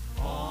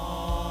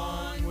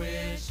on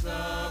which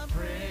the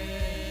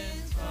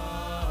Prince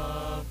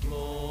of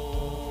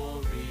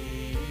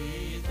Glory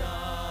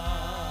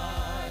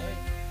died.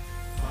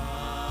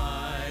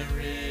 My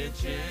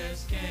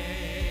richest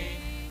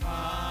gain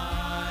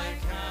I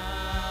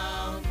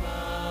count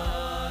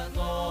but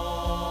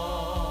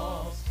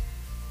loss,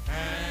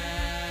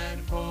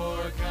 and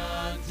pour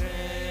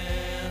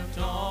contempt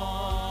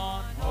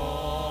on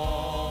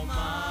all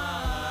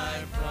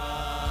my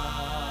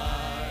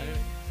pride.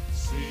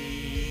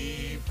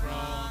 See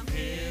from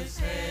His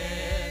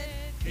head,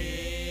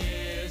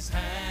 His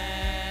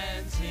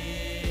hands,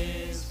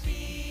 His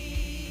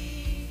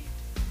feet,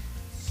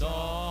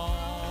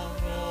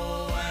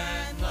 sorrow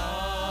and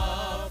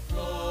love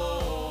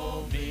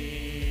flow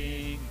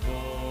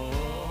mingle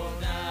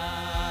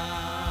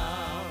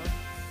down.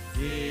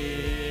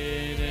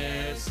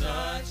 Did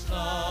such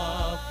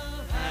love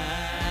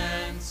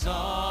and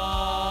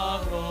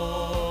sorrow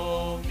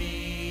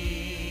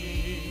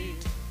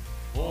meet,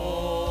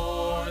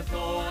 or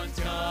thorns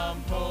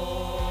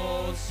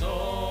compose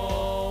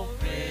so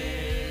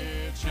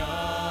rich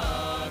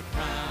a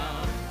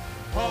crown?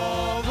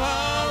 Oh,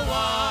 the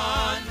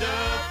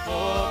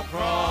wonderful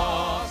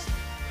cross!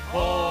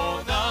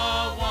 Oh,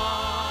 the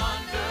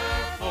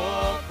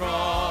wonderful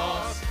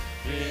cross!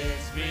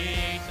 Bids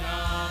me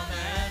come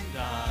and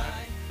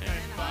die,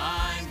 and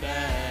find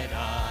that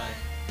I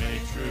may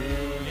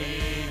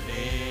truly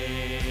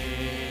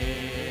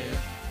live.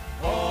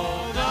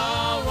 Oh,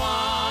 the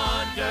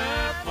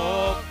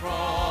wonderful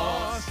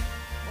cross!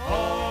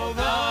 Oh,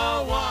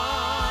 the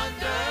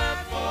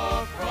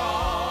wonderful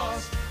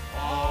cross!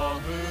 All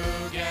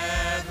who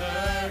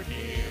gather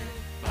here,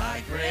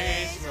 by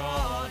grace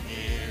draw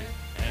near,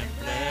 and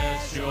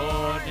bless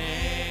your name.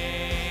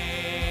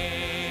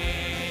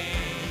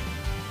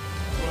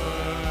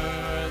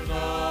 Were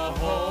the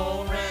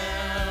whole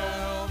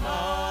realm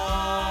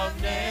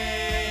of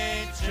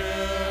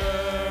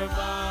nature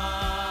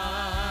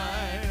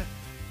mine,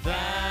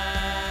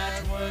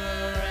 that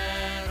were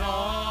an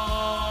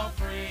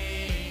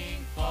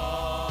offering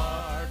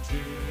far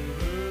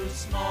too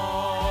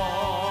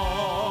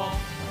small.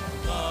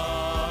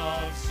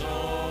 Love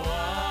so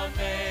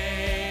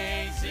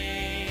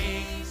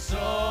amazing,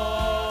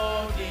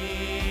 so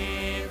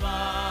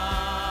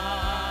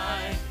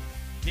divine,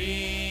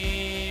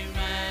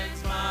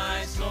 demands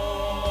my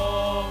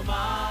soul,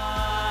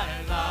 my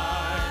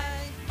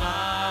life,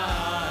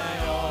 my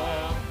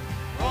all.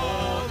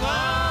 Oh,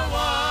 the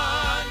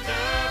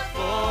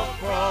wonderful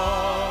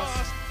cross!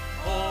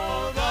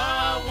 Oh,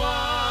 the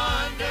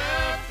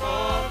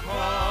wonderful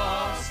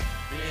cross!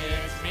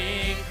 Bids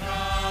me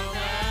come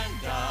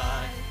and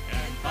die,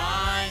 and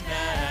find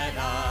that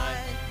I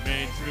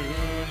may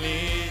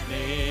truly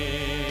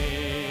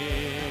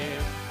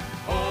live.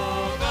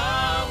 Oh, the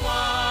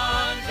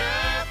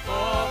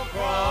wonderful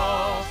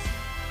cross!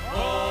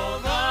 Oh,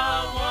 the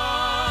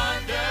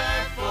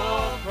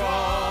wonderful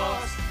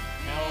cross!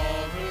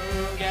 All who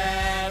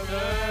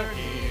gather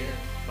here,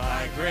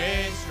 by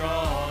grace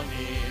draw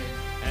near,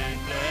 and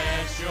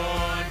bless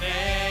your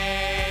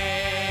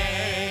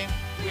name.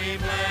 We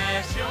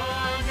bless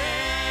your name.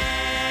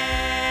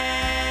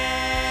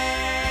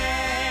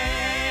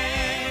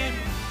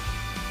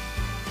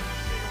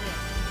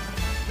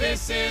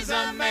 This is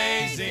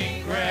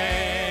amazing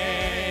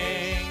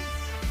grace.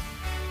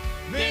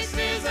 This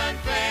is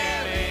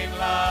unfailing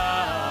love,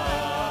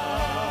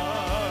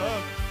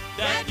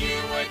 that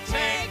you would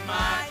take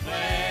my place,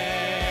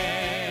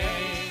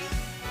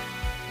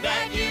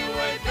 that you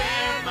would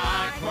bear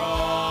my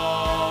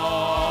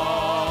cross.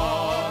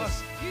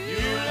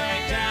 You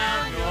laid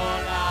down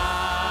your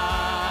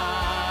life,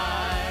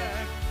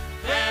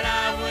 that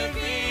I would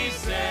be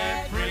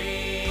set free.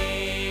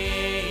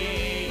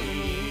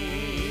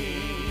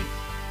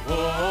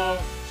 Oh,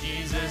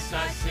 Jesus,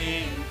 I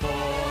sing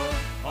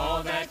for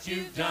all that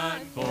you've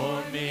done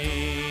for me.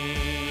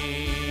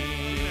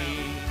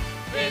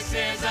 This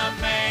is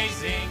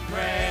amazing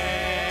grace.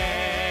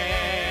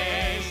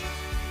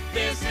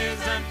 This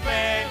is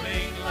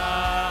unfailing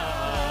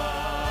love,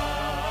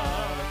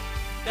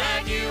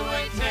 that you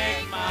would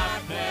take my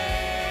place,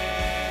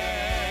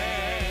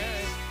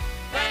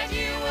 that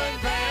you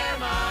would bear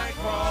my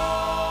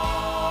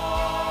cross.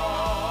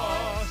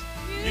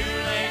 You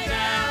laid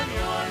down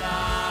your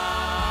life,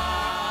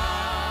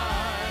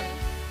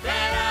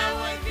 that I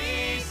would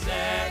be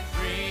set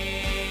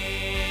free.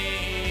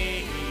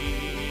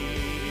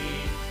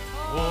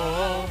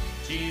 Oh,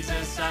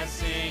 Jesus, I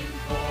sing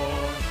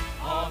for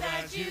all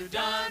that you've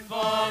done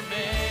for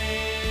me.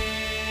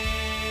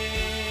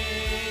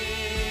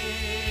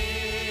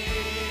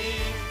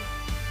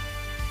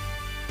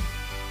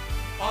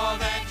 All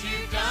that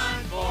you've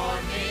done for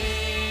me.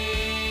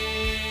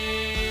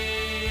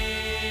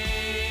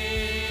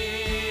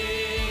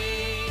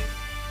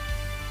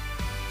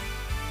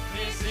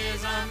 This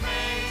is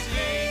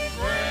amazing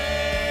grace.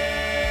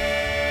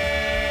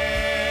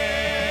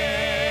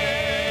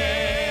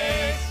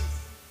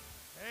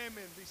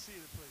 Amen. Be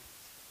seated, please.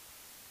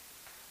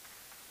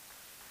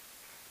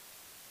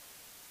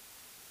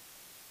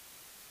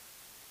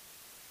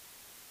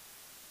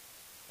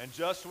 And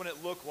just when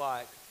it looked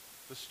like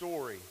the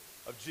story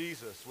of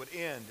Jesus would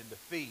end in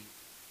defeat,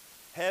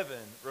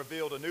 heaven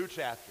revealed a new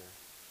chapter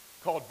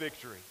called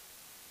victory.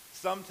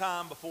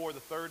 Sometime before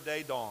the third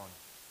day dawned,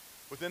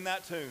 within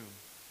that tomb,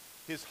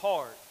 his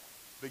heart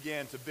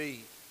began to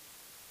beat,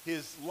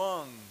 his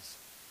lungs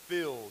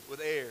filled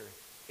with air,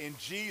 and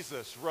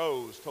Jesus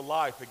rose to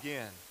life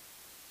again.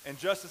 And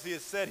just as he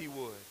had said he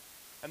would,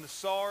 and the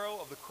sorrow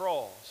of the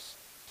cross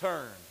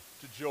turned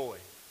to joy.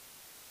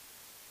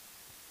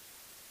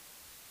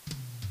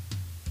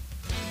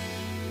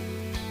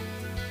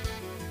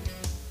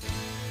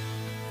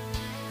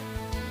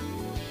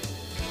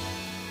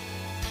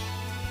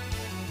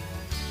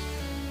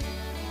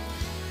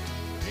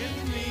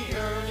 In the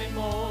early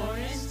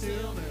morning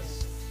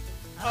stillness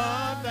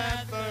of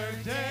that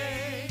third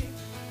day,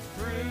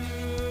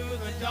 through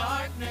the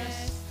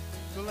darkness,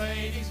 the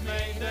ladies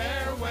made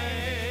their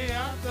way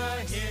up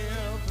the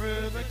hill,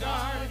 through the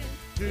garden,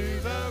 to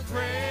the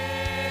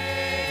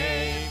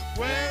grave,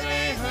 where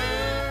they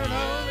heard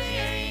all the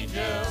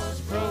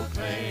angels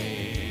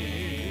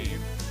proclaim,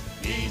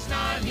 He's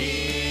not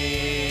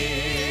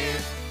here.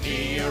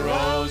 He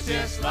arose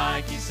just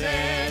like He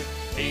said.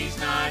 He's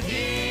not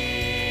here.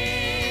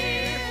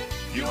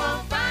 You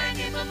won't find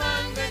Him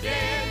among the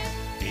dead.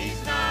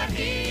 He's not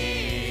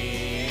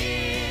here.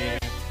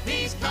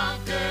 He's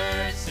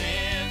conquered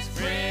sin's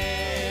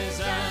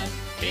prison.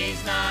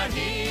 He's not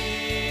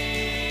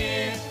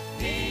here.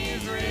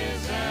 He's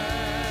risen.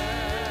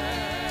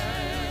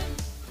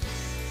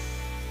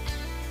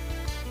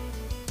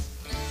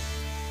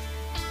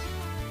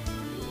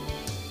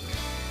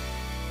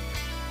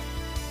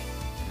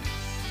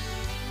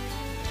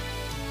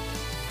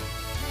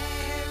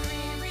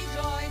 Mary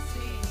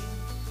rejoicing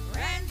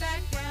ran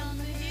back down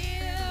the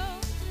hill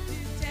to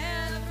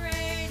tell the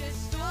greatest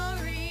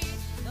story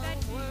the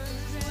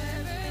world's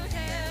ever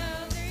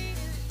held. 3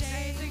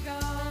 days ago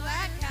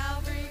at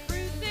Calvary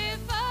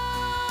crucified.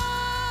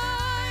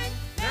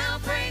 Now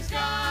praise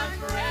God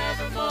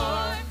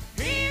forevermore.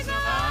 He's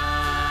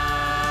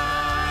alive.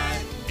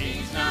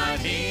 He's not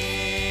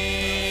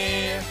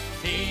here.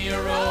 He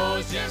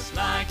arose just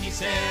like He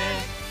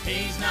said.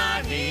 He's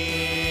not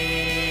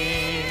here.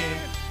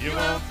 You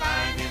won't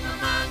find Him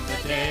among the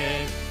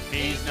dead.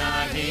 He's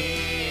not here.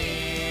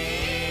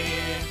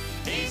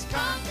 He's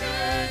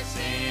conquered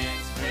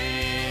sin's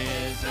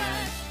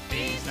prison.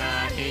 He's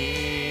not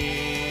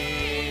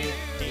here.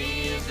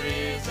 He is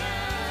risen.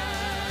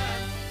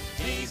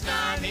 He's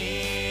not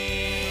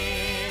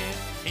here.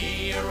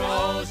 He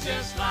arose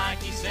just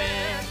like He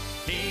said.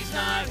 He's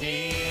not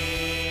here.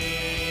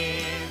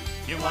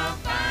 You won't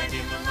find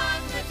Him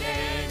among the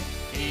dead.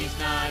 He's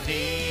not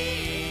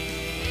here.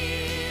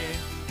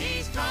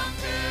 He's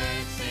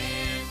conquered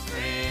sin's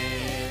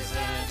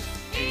prison.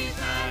 He's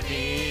not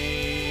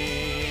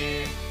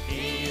here.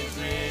 He is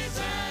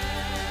risen.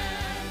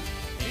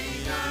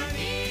 He's not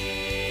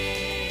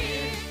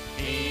here.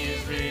 He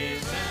is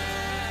risen.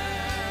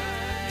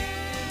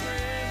 He's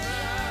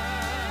risen.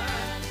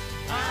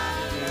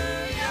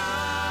 Hallelujah.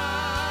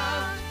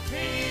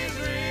 He's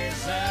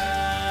risen.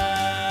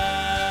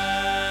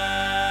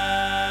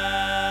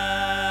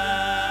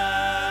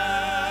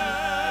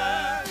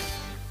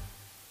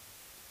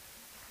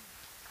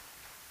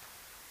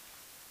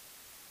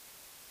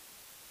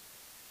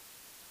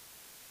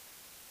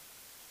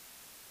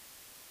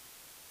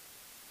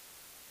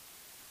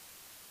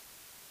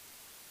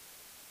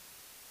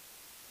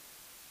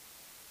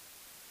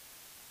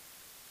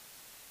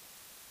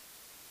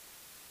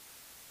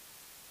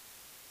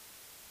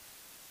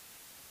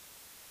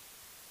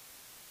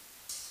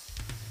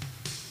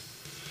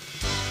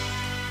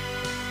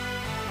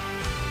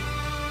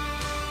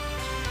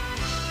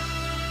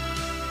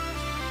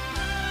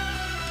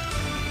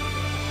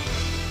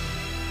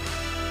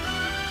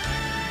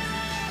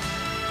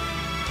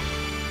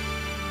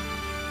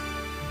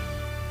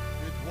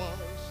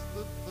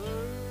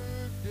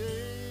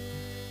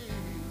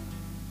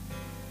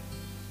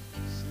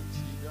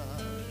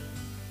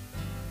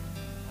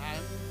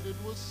 it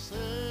was said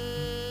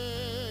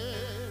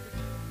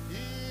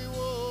he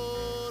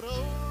would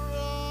arise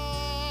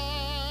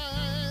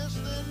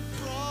then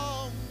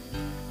from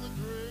the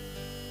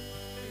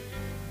grave.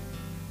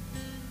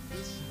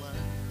 This land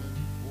and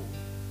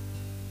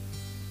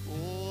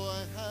oh, I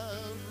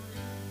have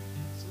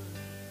reason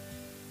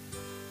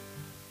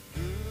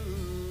to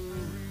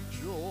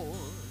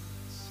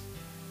rejoice.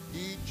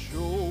 He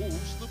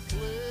chose the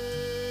place.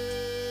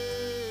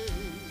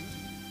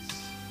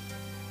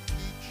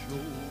 He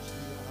chose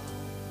the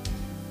hour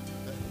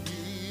that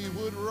he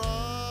would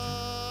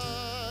rise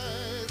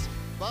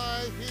by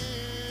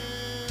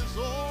his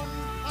own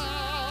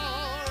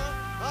power,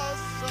 a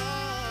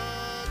sacrifice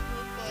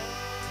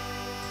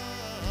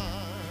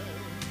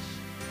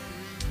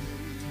 3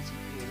 days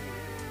ago.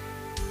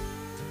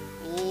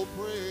 Oh,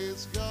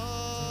 praise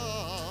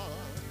God,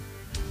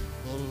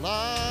 the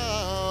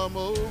Lamb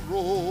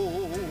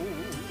arose.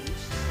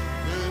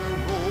 There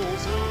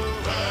rose a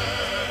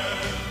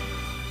Lamb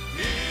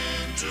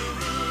in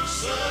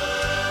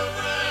Jerusalem.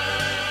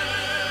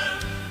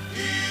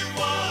 He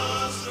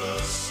was the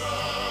Son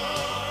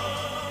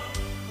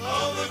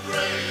of the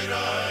great I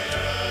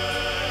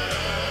am.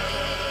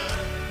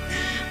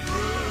 He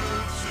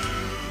proved to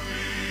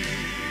be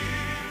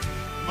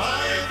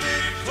my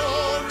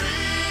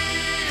victory.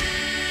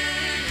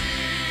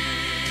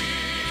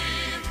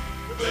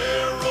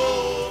 There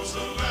rose a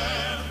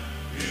Lamb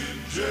in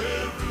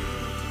Jerusalem.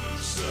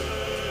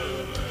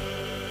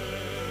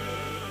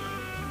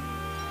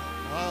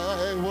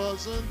 I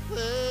wasn't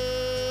there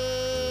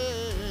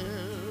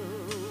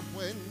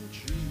when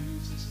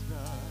Jesus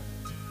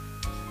died.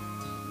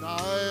 And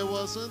I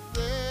wasn't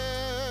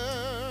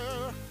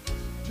there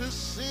to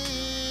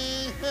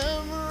see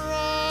him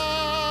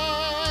rise,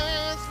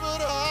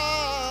 but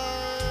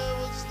I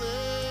was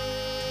there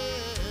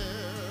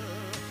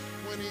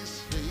when he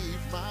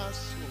saved my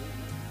soul.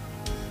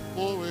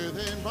 For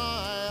within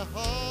my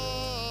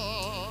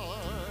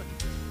heart,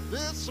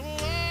 this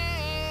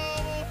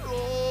Lamb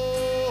arose.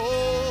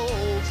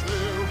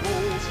 There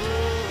rose a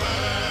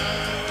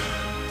Lamb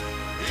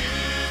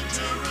in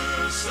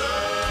Jerusalem.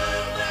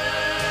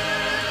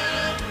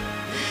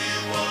 He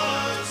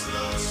was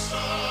the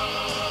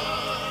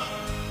Son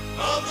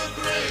of the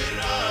great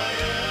I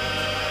am.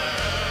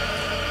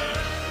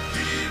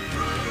 He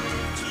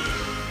proved to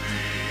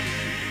be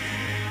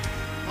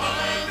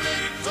my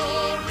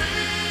victory.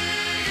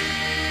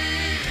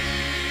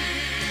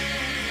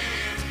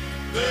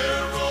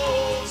 There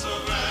rose a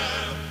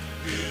Lamb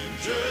in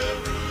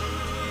Jerusalem.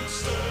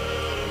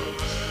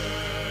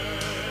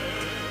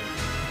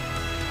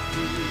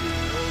 He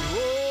arose.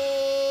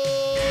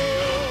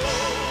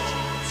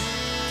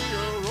 He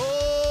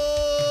arose.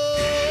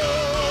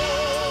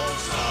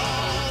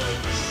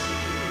 Hallelujah.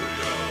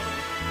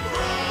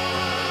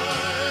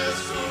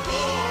 Christ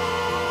arose.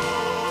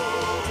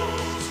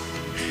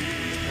 He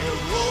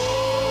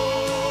arose.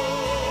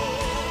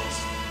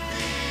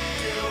 He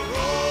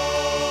arose.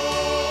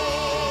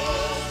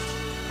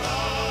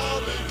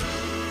 Hallelujah.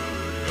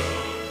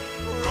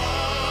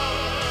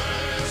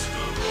 Christ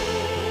arose.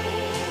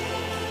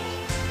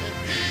 And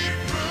he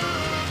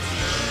proved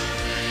to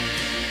be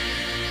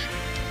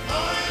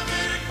my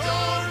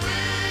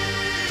victory.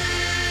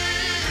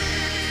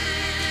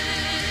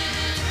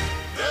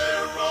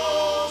 There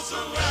rose a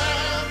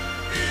Lamb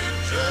in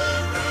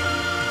Jerusalem.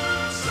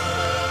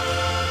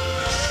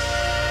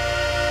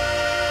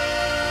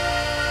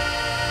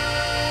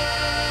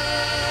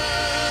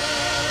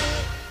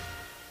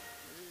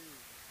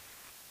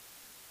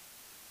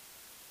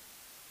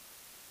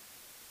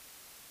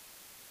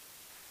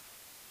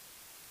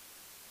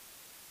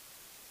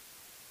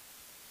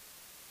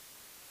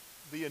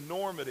 The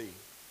enormity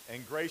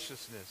and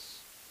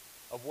graciousness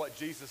of what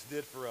Jesus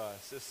did for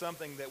us is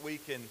something that we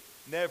can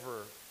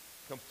never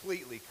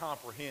completely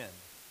comprehend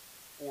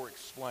or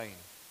explain.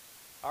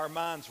 Our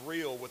minds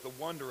reel with the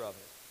wonder of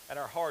it, and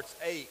our hearts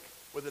ache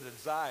with a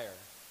desire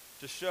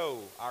to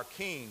show our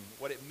King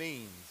what it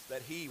means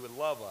that he would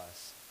love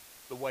us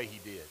the way he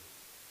did.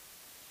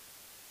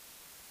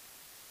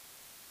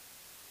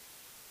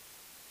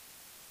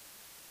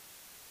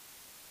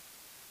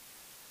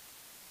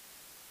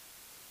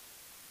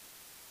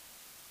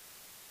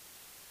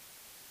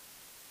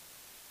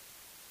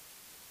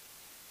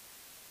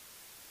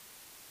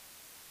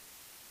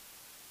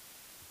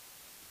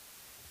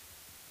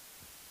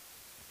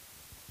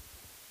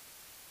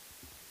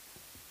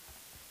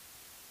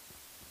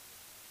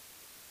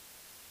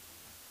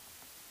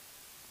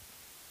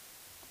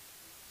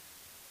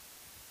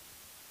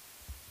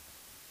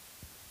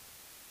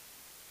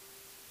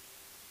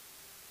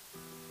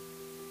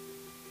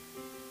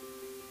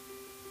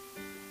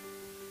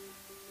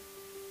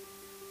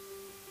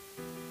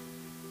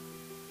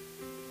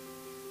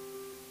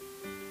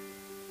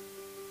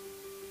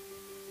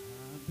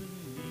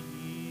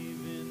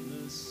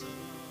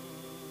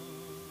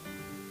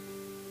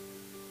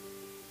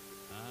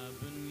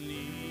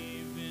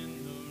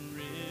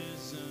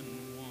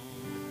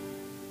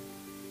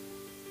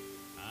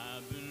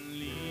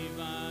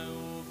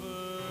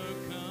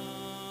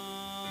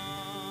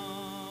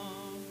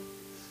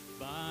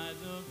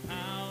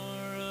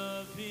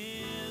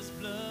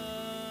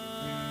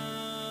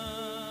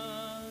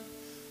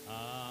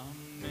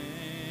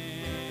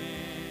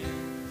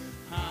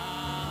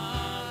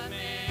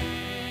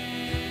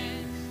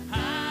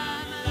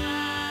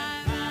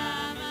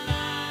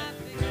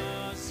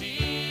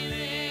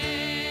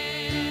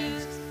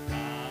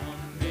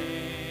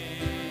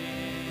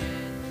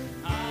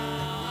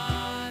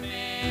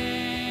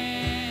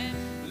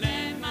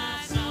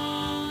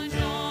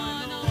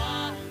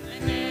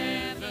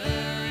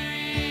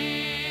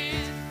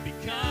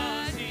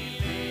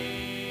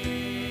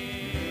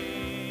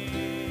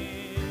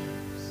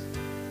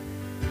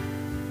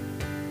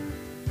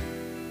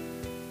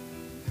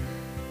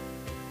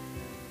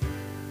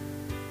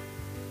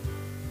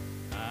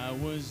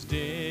 was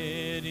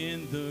dead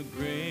in the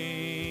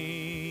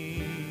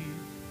grave.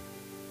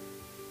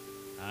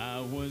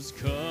 I was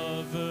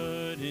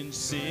covered in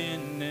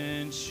sin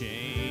and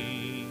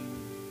shame.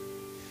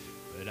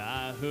 But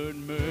I heard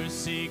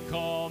mercy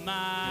call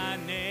my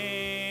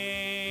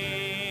name.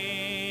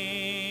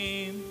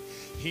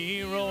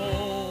 He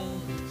rolled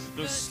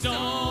the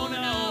stone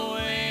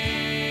away.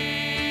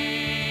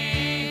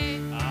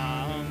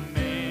 Amen.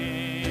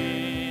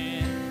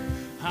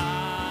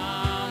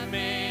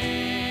 Amen.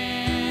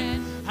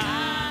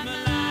 I'm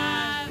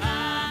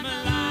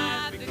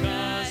alive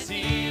because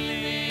He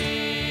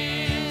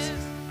lives.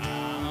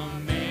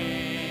 Amen.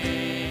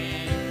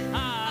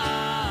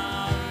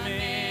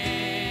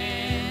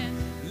 Amen.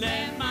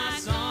 Let my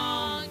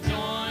song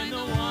join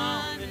the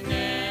one that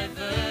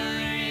never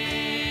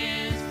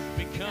ends.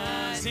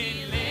 Because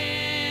He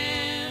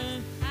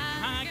lives,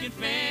 I can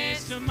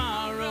face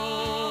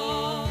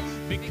tomorrow.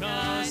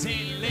 Because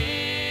He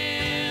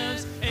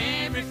lives,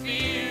 every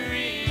fear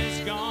is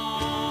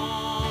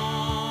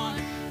gone.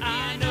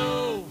 I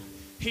know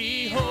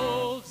He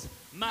holds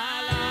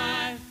my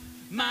life,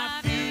 my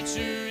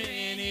future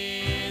in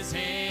His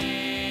hands.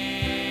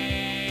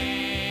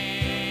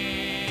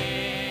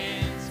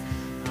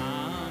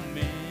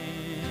 Amen.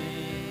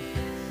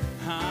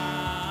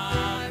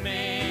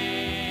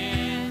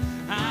 Amen.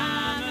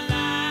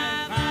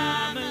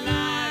 I'm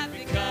alive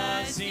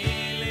because He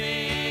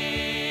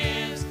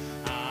lives.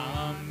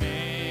 Amen.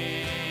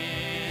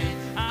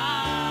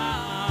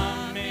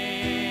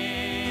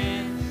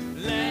 Amen.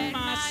 Let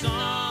my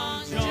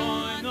song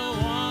join the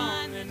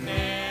one that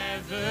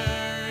never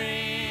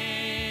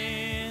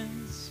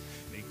ends.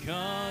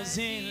 Because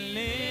He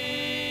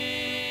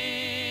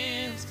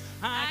lives,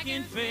 I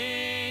can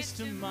face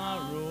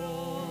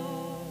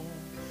tomorrow.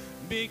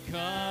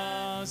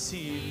 Because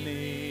He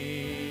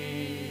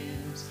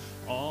lives,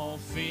 all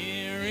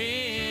fear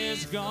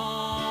is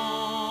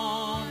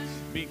gone.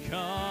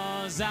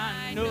 Because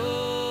I know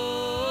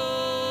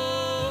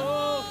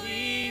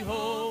He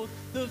holds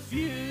the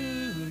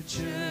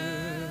future,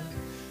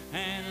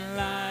 and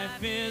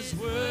life is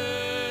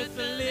worth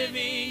the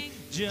living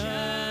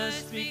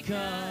just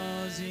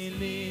because He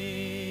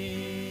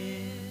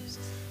lives.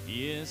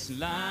 Yes,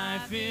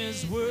 life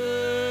is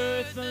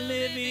worth the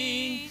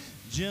living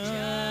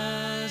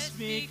just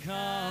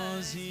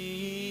because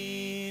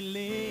He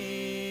lives.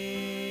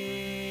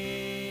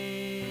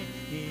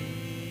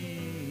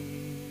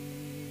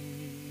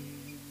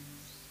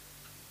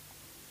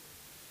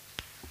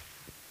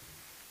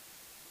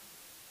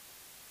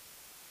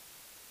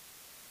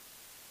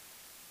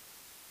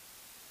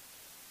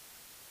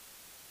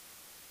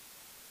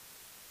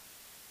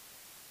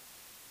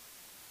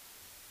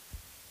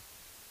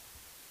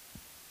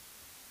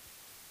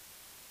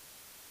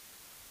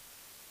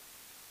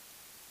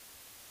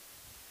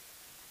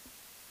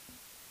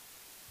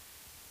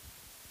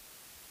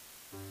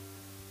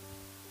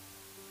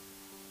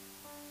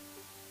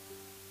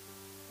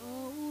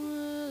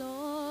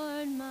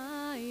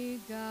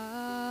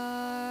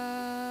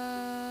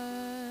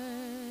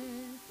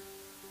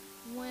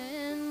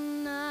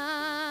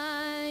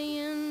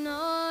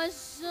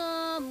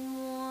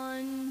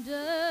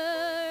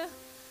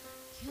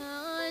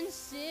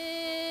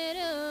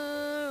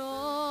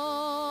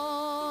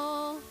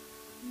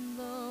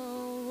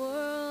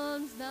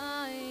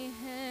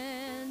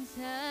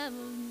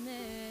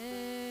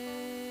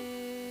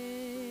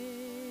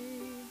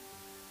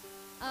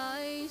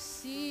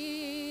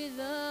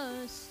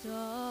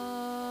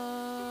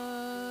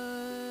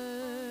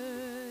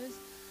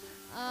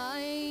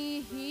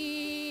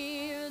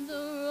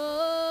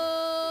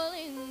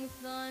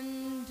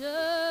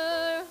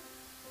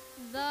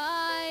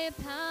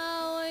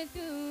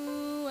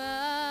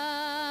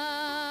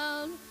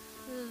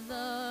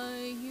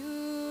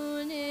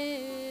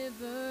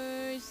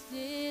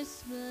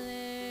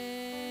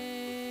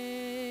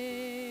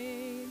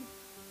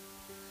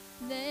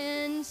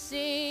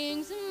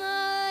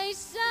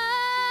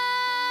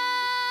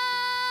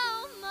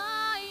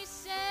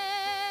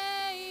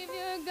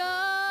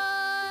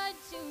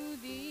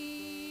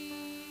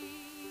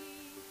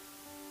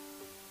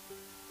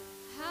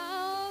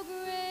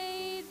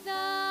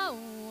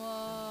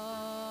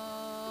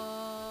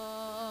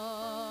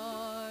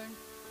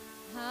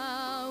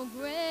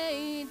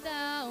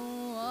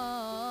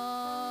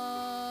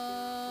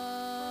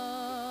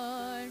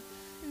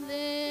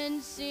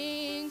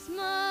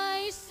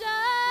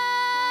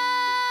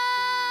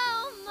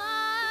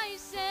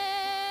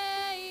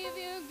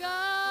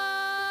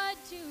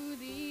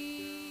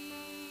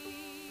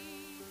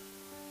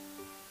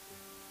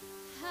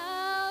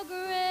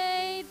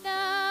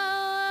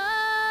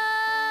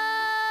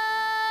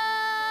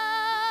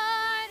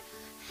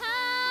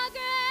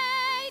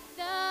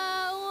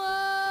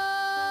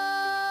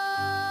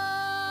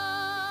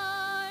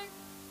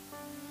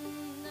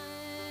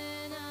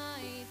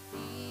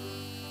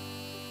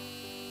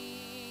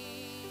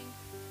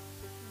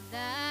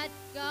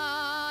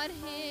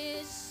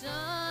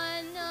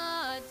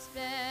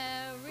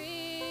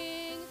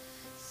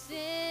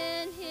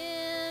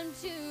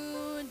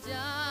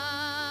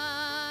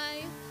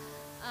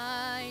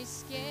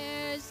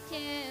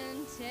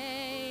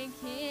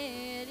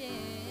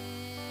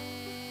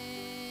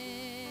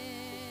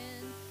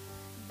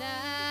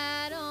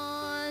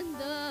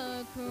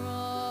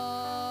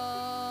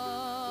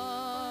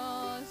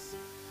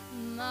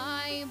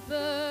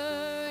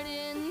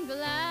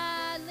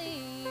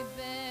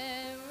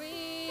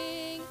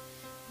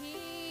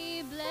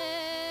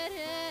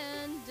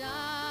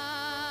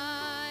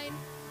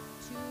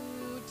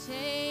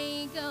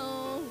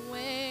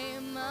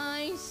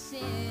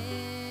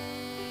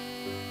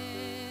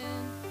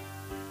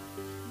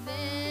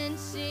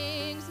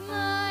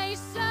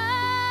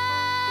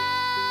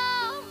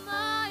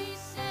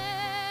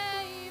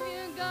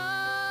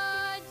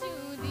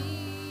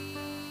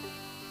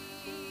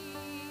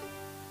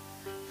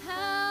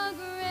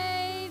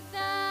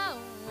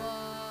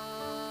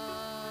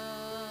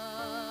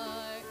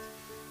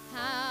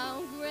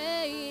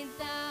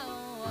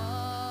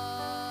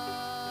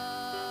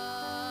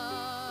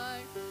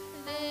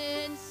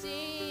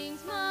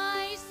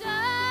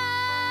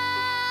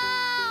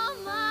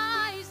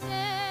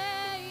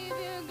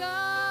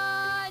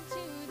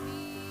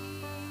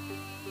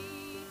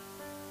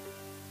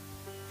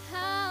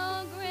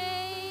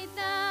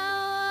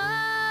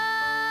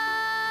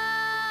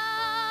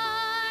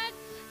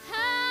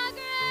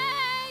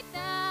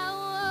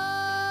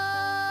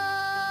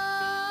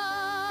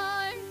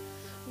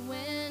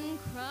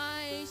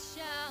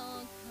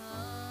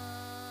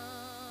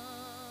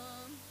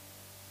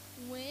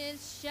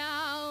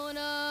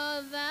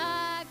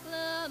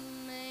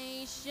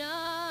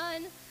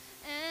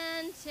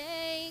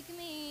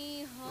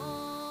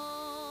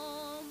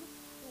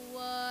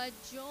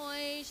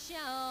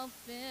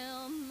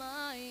 fill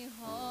my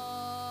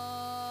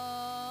heart,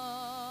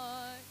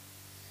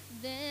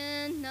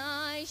 then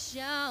I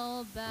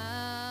shall bow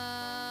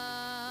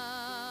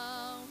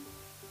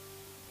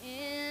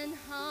in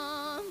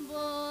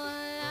humble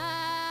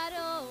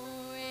adoration,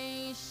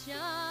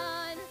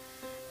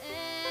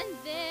 and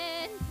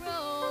then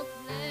proclaim,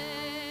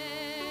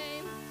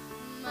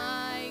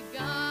 my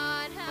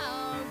God,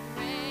 how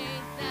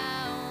great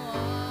thou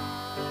art.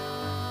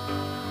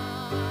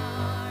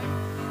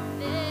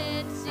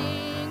 Then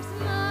sings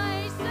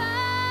my soul,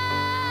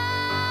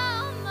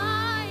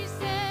 my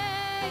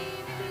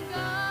Savior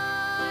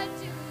God,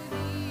 to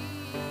thee.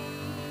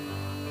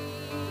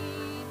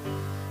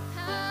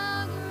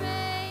 How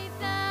great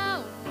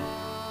thou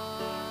art,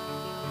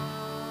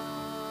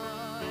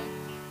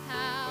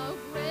 how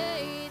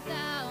great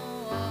thou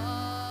art.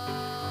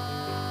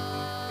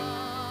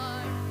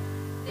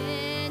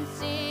 Then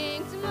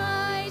sings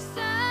my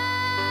soul,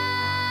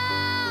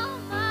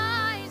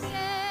 my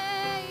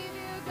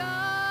Savior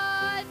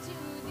God, to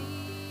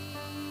thee.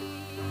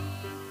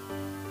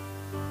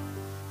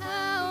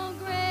 How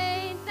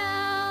great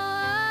thou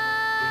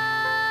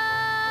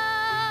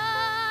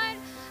art,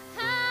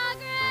 how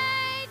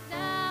great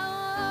thou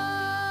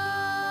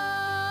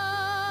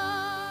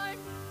art,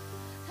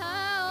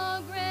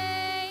 how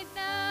great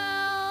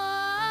thou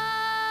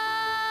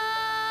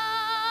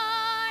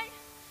art,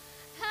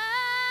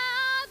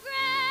 how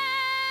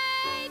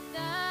great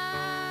thou art.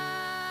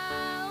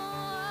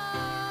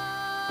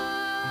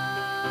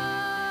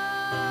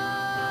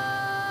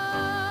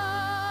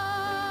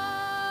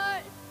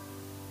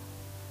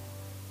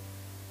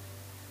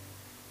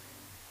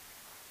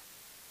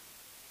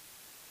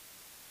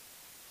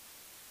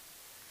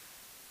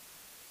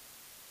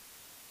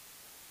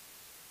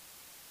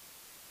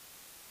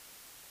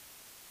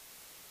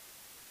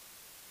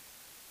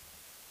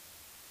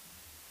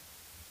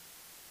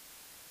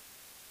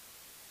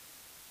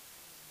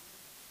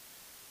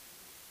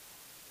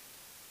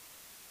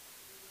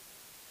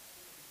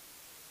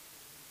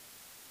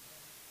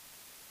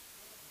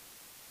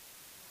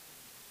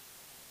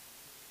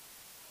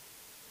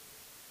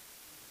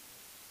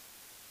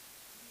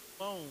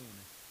 Alone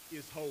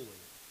is holy.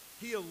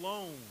 He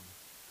alone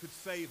could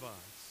save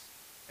us.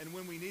 And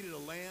when we needed a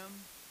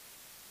lamb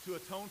to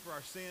atone for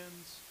our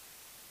sins,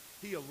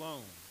 he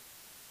alone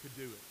could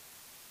do it.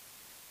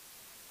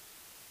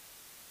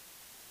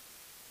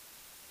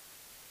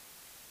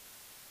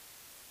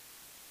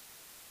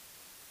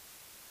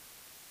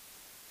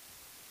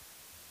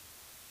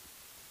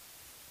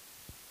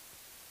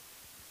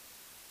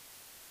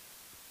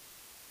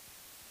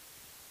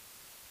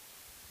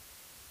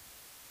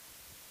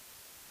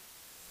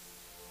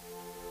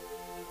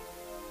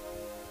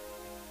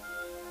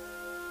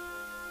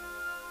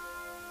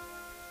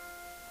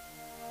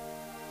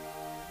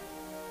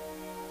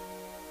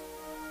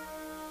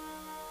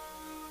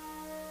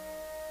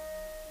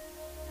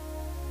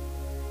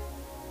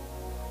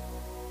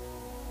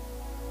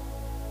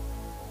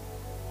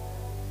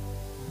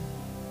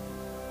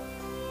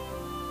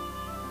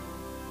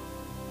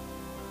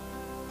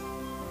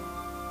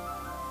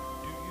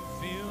 Do you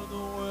feel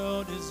the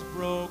world is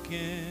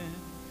broken?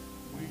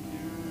 We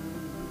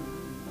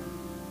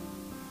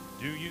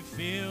Do you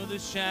feel the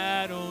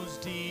shadows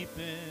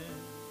deepen?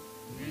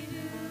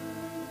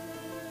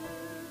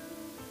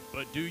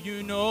 But do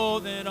you know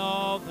that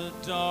all the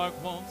dark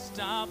won't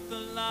stop the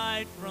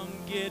light from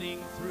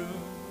getting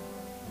through?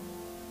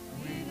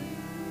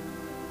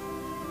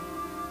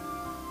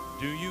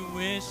 Do you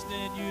wish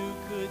that you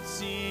could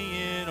see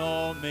it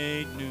all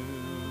made new?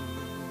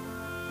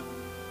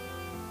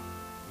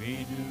 We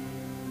do.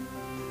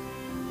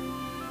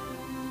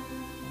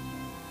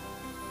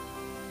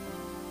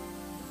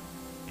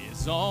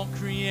 Is all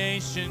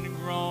creation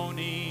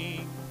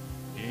groaning?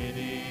 It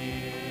is.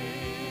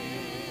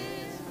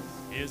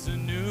 Is a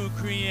new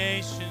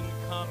creation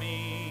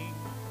coming?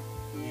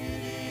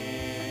 It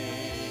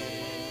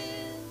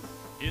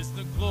is. Is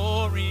the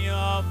glory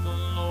of the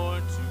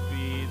Lord to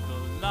be the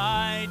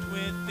light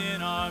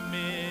within our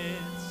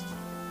midst?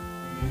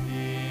 It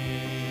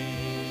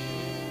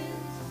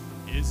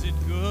is. Is it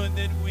good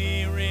that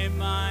we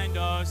remind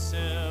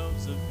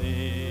ourselves of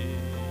this?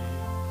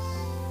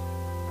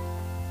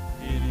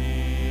 It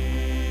is.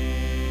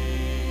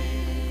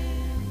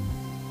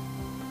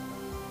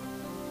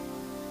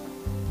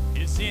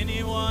 Is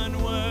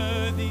anyone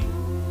worthy?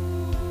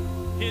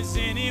 Is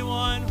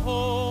anyone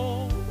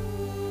whole?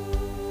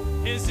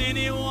 Is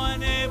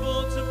anyone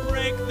able to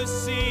break the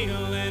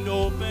seal and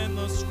open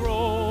the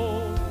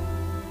scroll?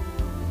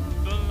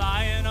 The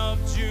Lion of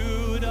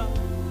Judah,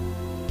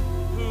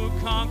 who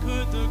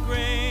conquered the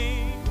grave.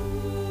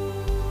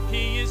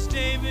 He is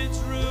David's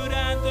root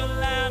and the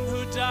Lamb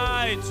who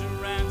died to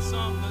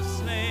ransom the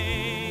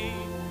slain.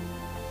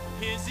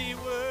 Is he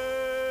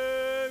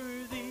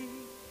worthy?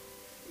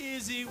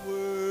 Is he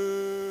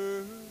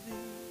worthy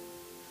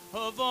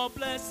of all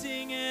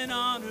blessing and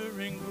honor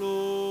and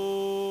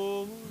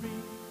glory?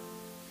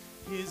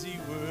 Is he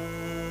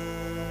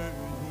worthy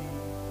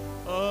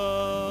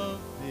of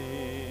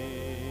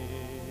this?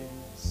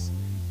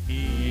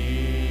 He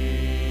is.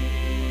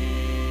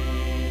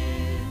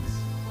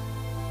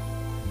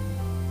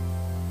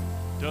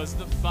 Does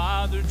the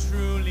Father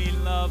truly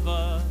love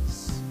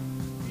us?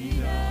 He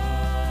does.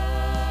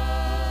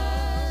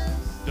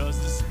 Does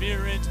the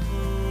Spirit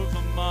move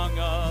among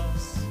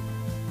us?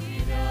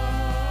 He does.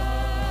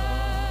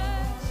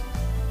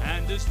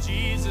 And does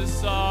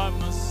Jesus, our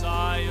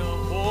Messiah,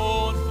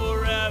 hold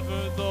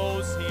forever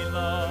those he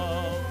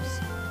loves?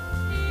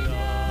 He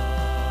does.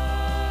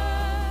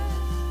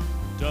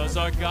 Does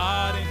our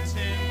God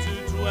intend to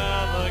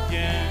dwell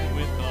again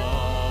with us?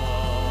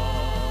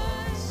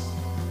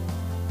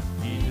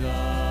 He does.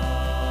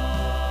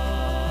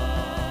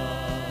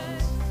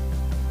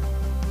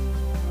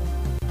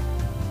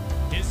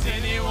 Is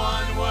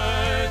anyone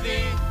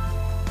worthy?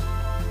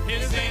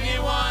 Is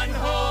anyone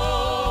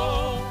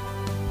whole?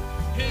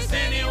 Is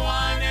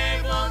anyone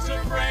able to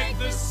break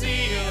the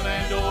seal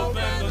and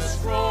open the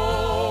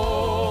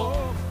scroll?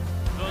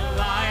 The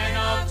Lion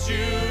of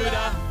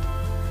Judah,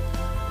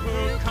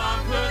 who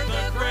conquered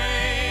the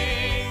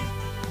grave.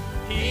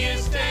 He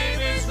is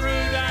David's root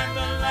and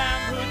the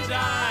Lamb who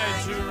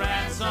died to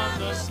ransom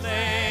the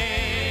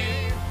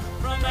slave.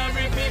 From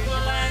every people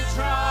and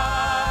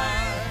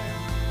tribe,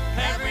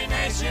 every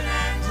nation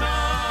and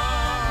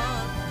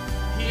tongue,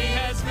 he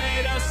has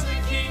made us a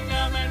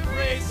kingdom and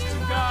praise to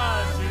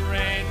God to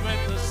reign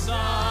with the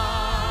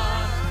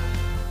Son.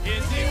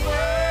 Is he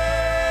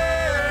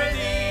worthy?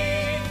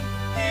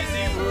 Is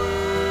he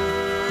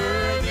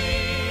worthy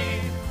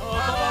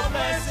of all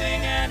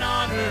blessing and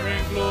honor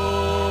and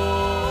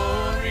glory?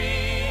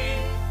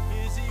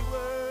 Is he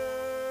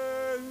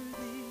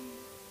worthy?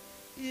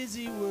 Is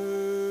he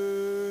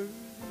worthy?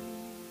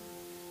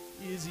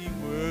 Is he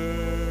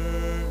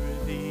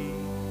worthy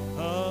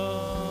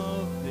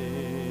of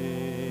this?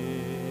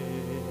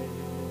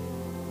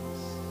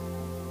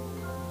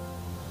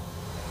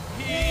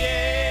 He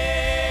is.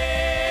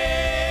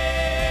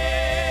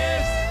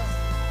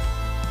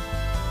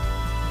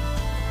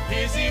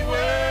 Is he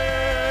worthy?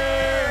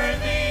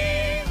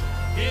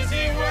 Is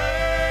he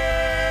worthy?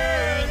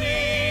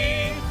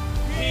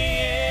 He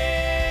is.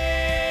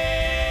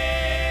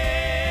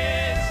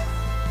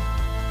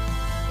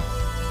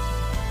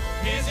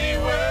 Is he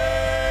worthy?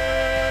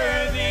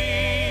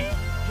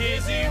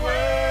 Is he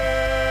worthy?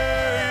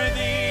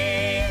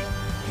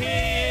 He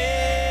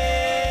is.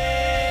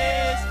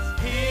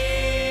 He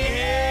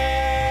is.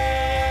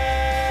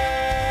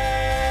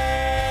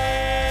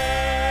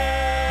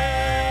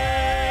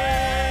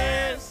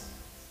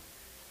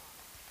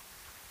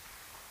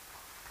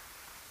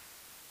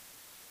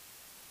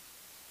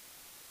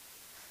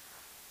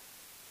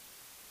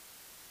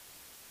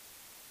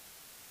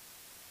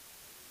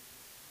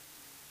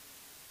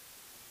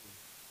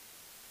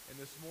 And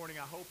this morning,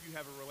 I hope you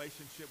have a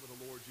relationship with the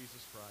Lord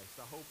Jesus Christ.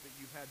 I hope that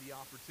you've had the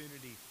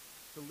opportunity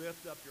to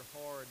lift up your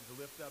heart and to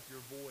lift up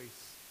your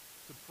voice,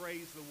 to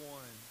praise the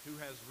one who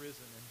has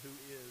risen and who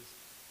is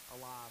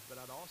alive. But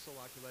I'd also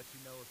like to let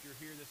you know, if you're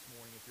here this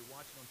morning, if you're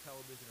watching on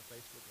television or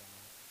Facebook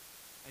Live,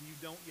 and you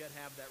don't yet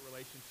have that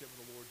relationship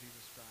with the Lord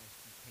Jesus Christ,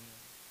 you can.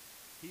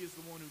 He is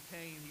the one who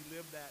came. He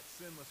lived that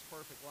sinless,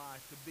 perfect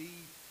life to be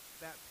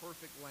that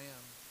perfect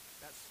lamb,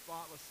 that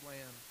spotless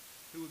lamb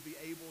who would be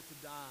able to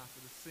die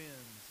for the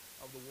sins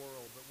of the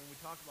world. But when we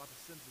talk about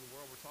the sins of the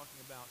world, we're talking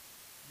about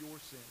your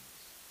sins.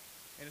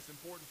 And it's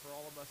important for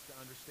all of us to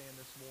understand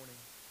this morning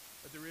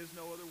that there is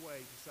no other way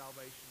to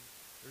salvation.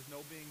 There's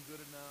no being good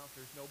enough.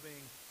 There's no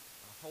being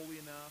holy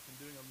enough and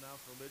doing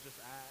enough religious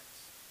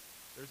acts.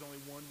 There's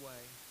only one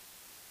way.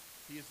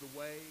 He is the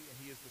way, and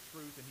he is the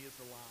truth, and he is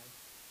the life.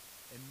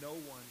 And no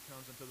one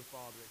comes unto the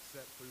Father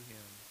except through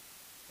him,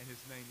 and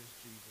his name is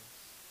Jesus.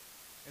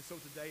 And so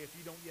today, if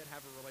you don't yet have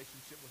a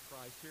relationship with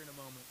Christ, here in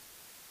a moment,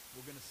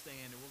 we're going to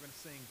stand and we're going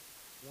to sing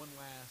one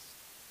last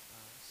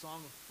song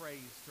of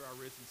praise to our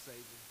risen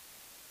Savior.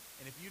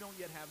 And if you don't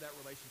yet have that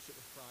relationship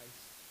with Christ,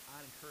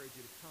 I'd encourage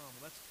you to come.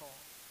 Let's talk.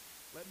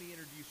 Let me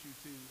introduce you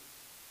to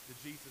the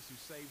Jesus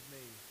who saved me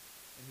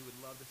and who would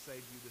love to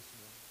save you this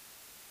morning.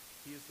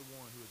 He is the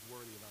one who is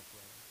worthy of our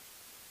praise.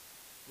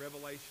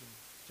 Revelation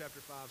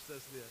chapter 5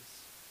 says this: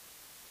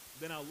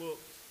 Then I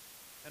looked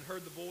and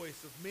heard the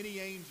voice of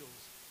many angels,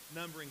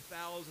 numbering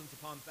thousands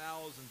upon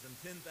thousands and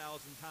 10,000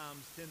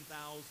 times 10,000.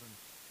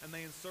 And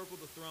they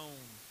encircled the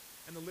throne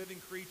and the living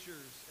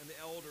creatures and the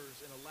elders.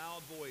 In a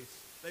loud voice,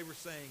 they were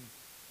saying,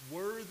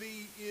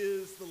 Worthy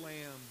is the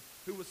Lamb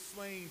who was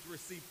slain to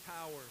receive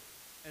power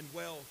and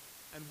wealth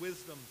and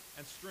wisdom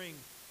and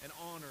strength and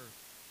honor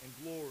and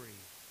glory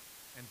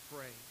and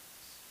praise.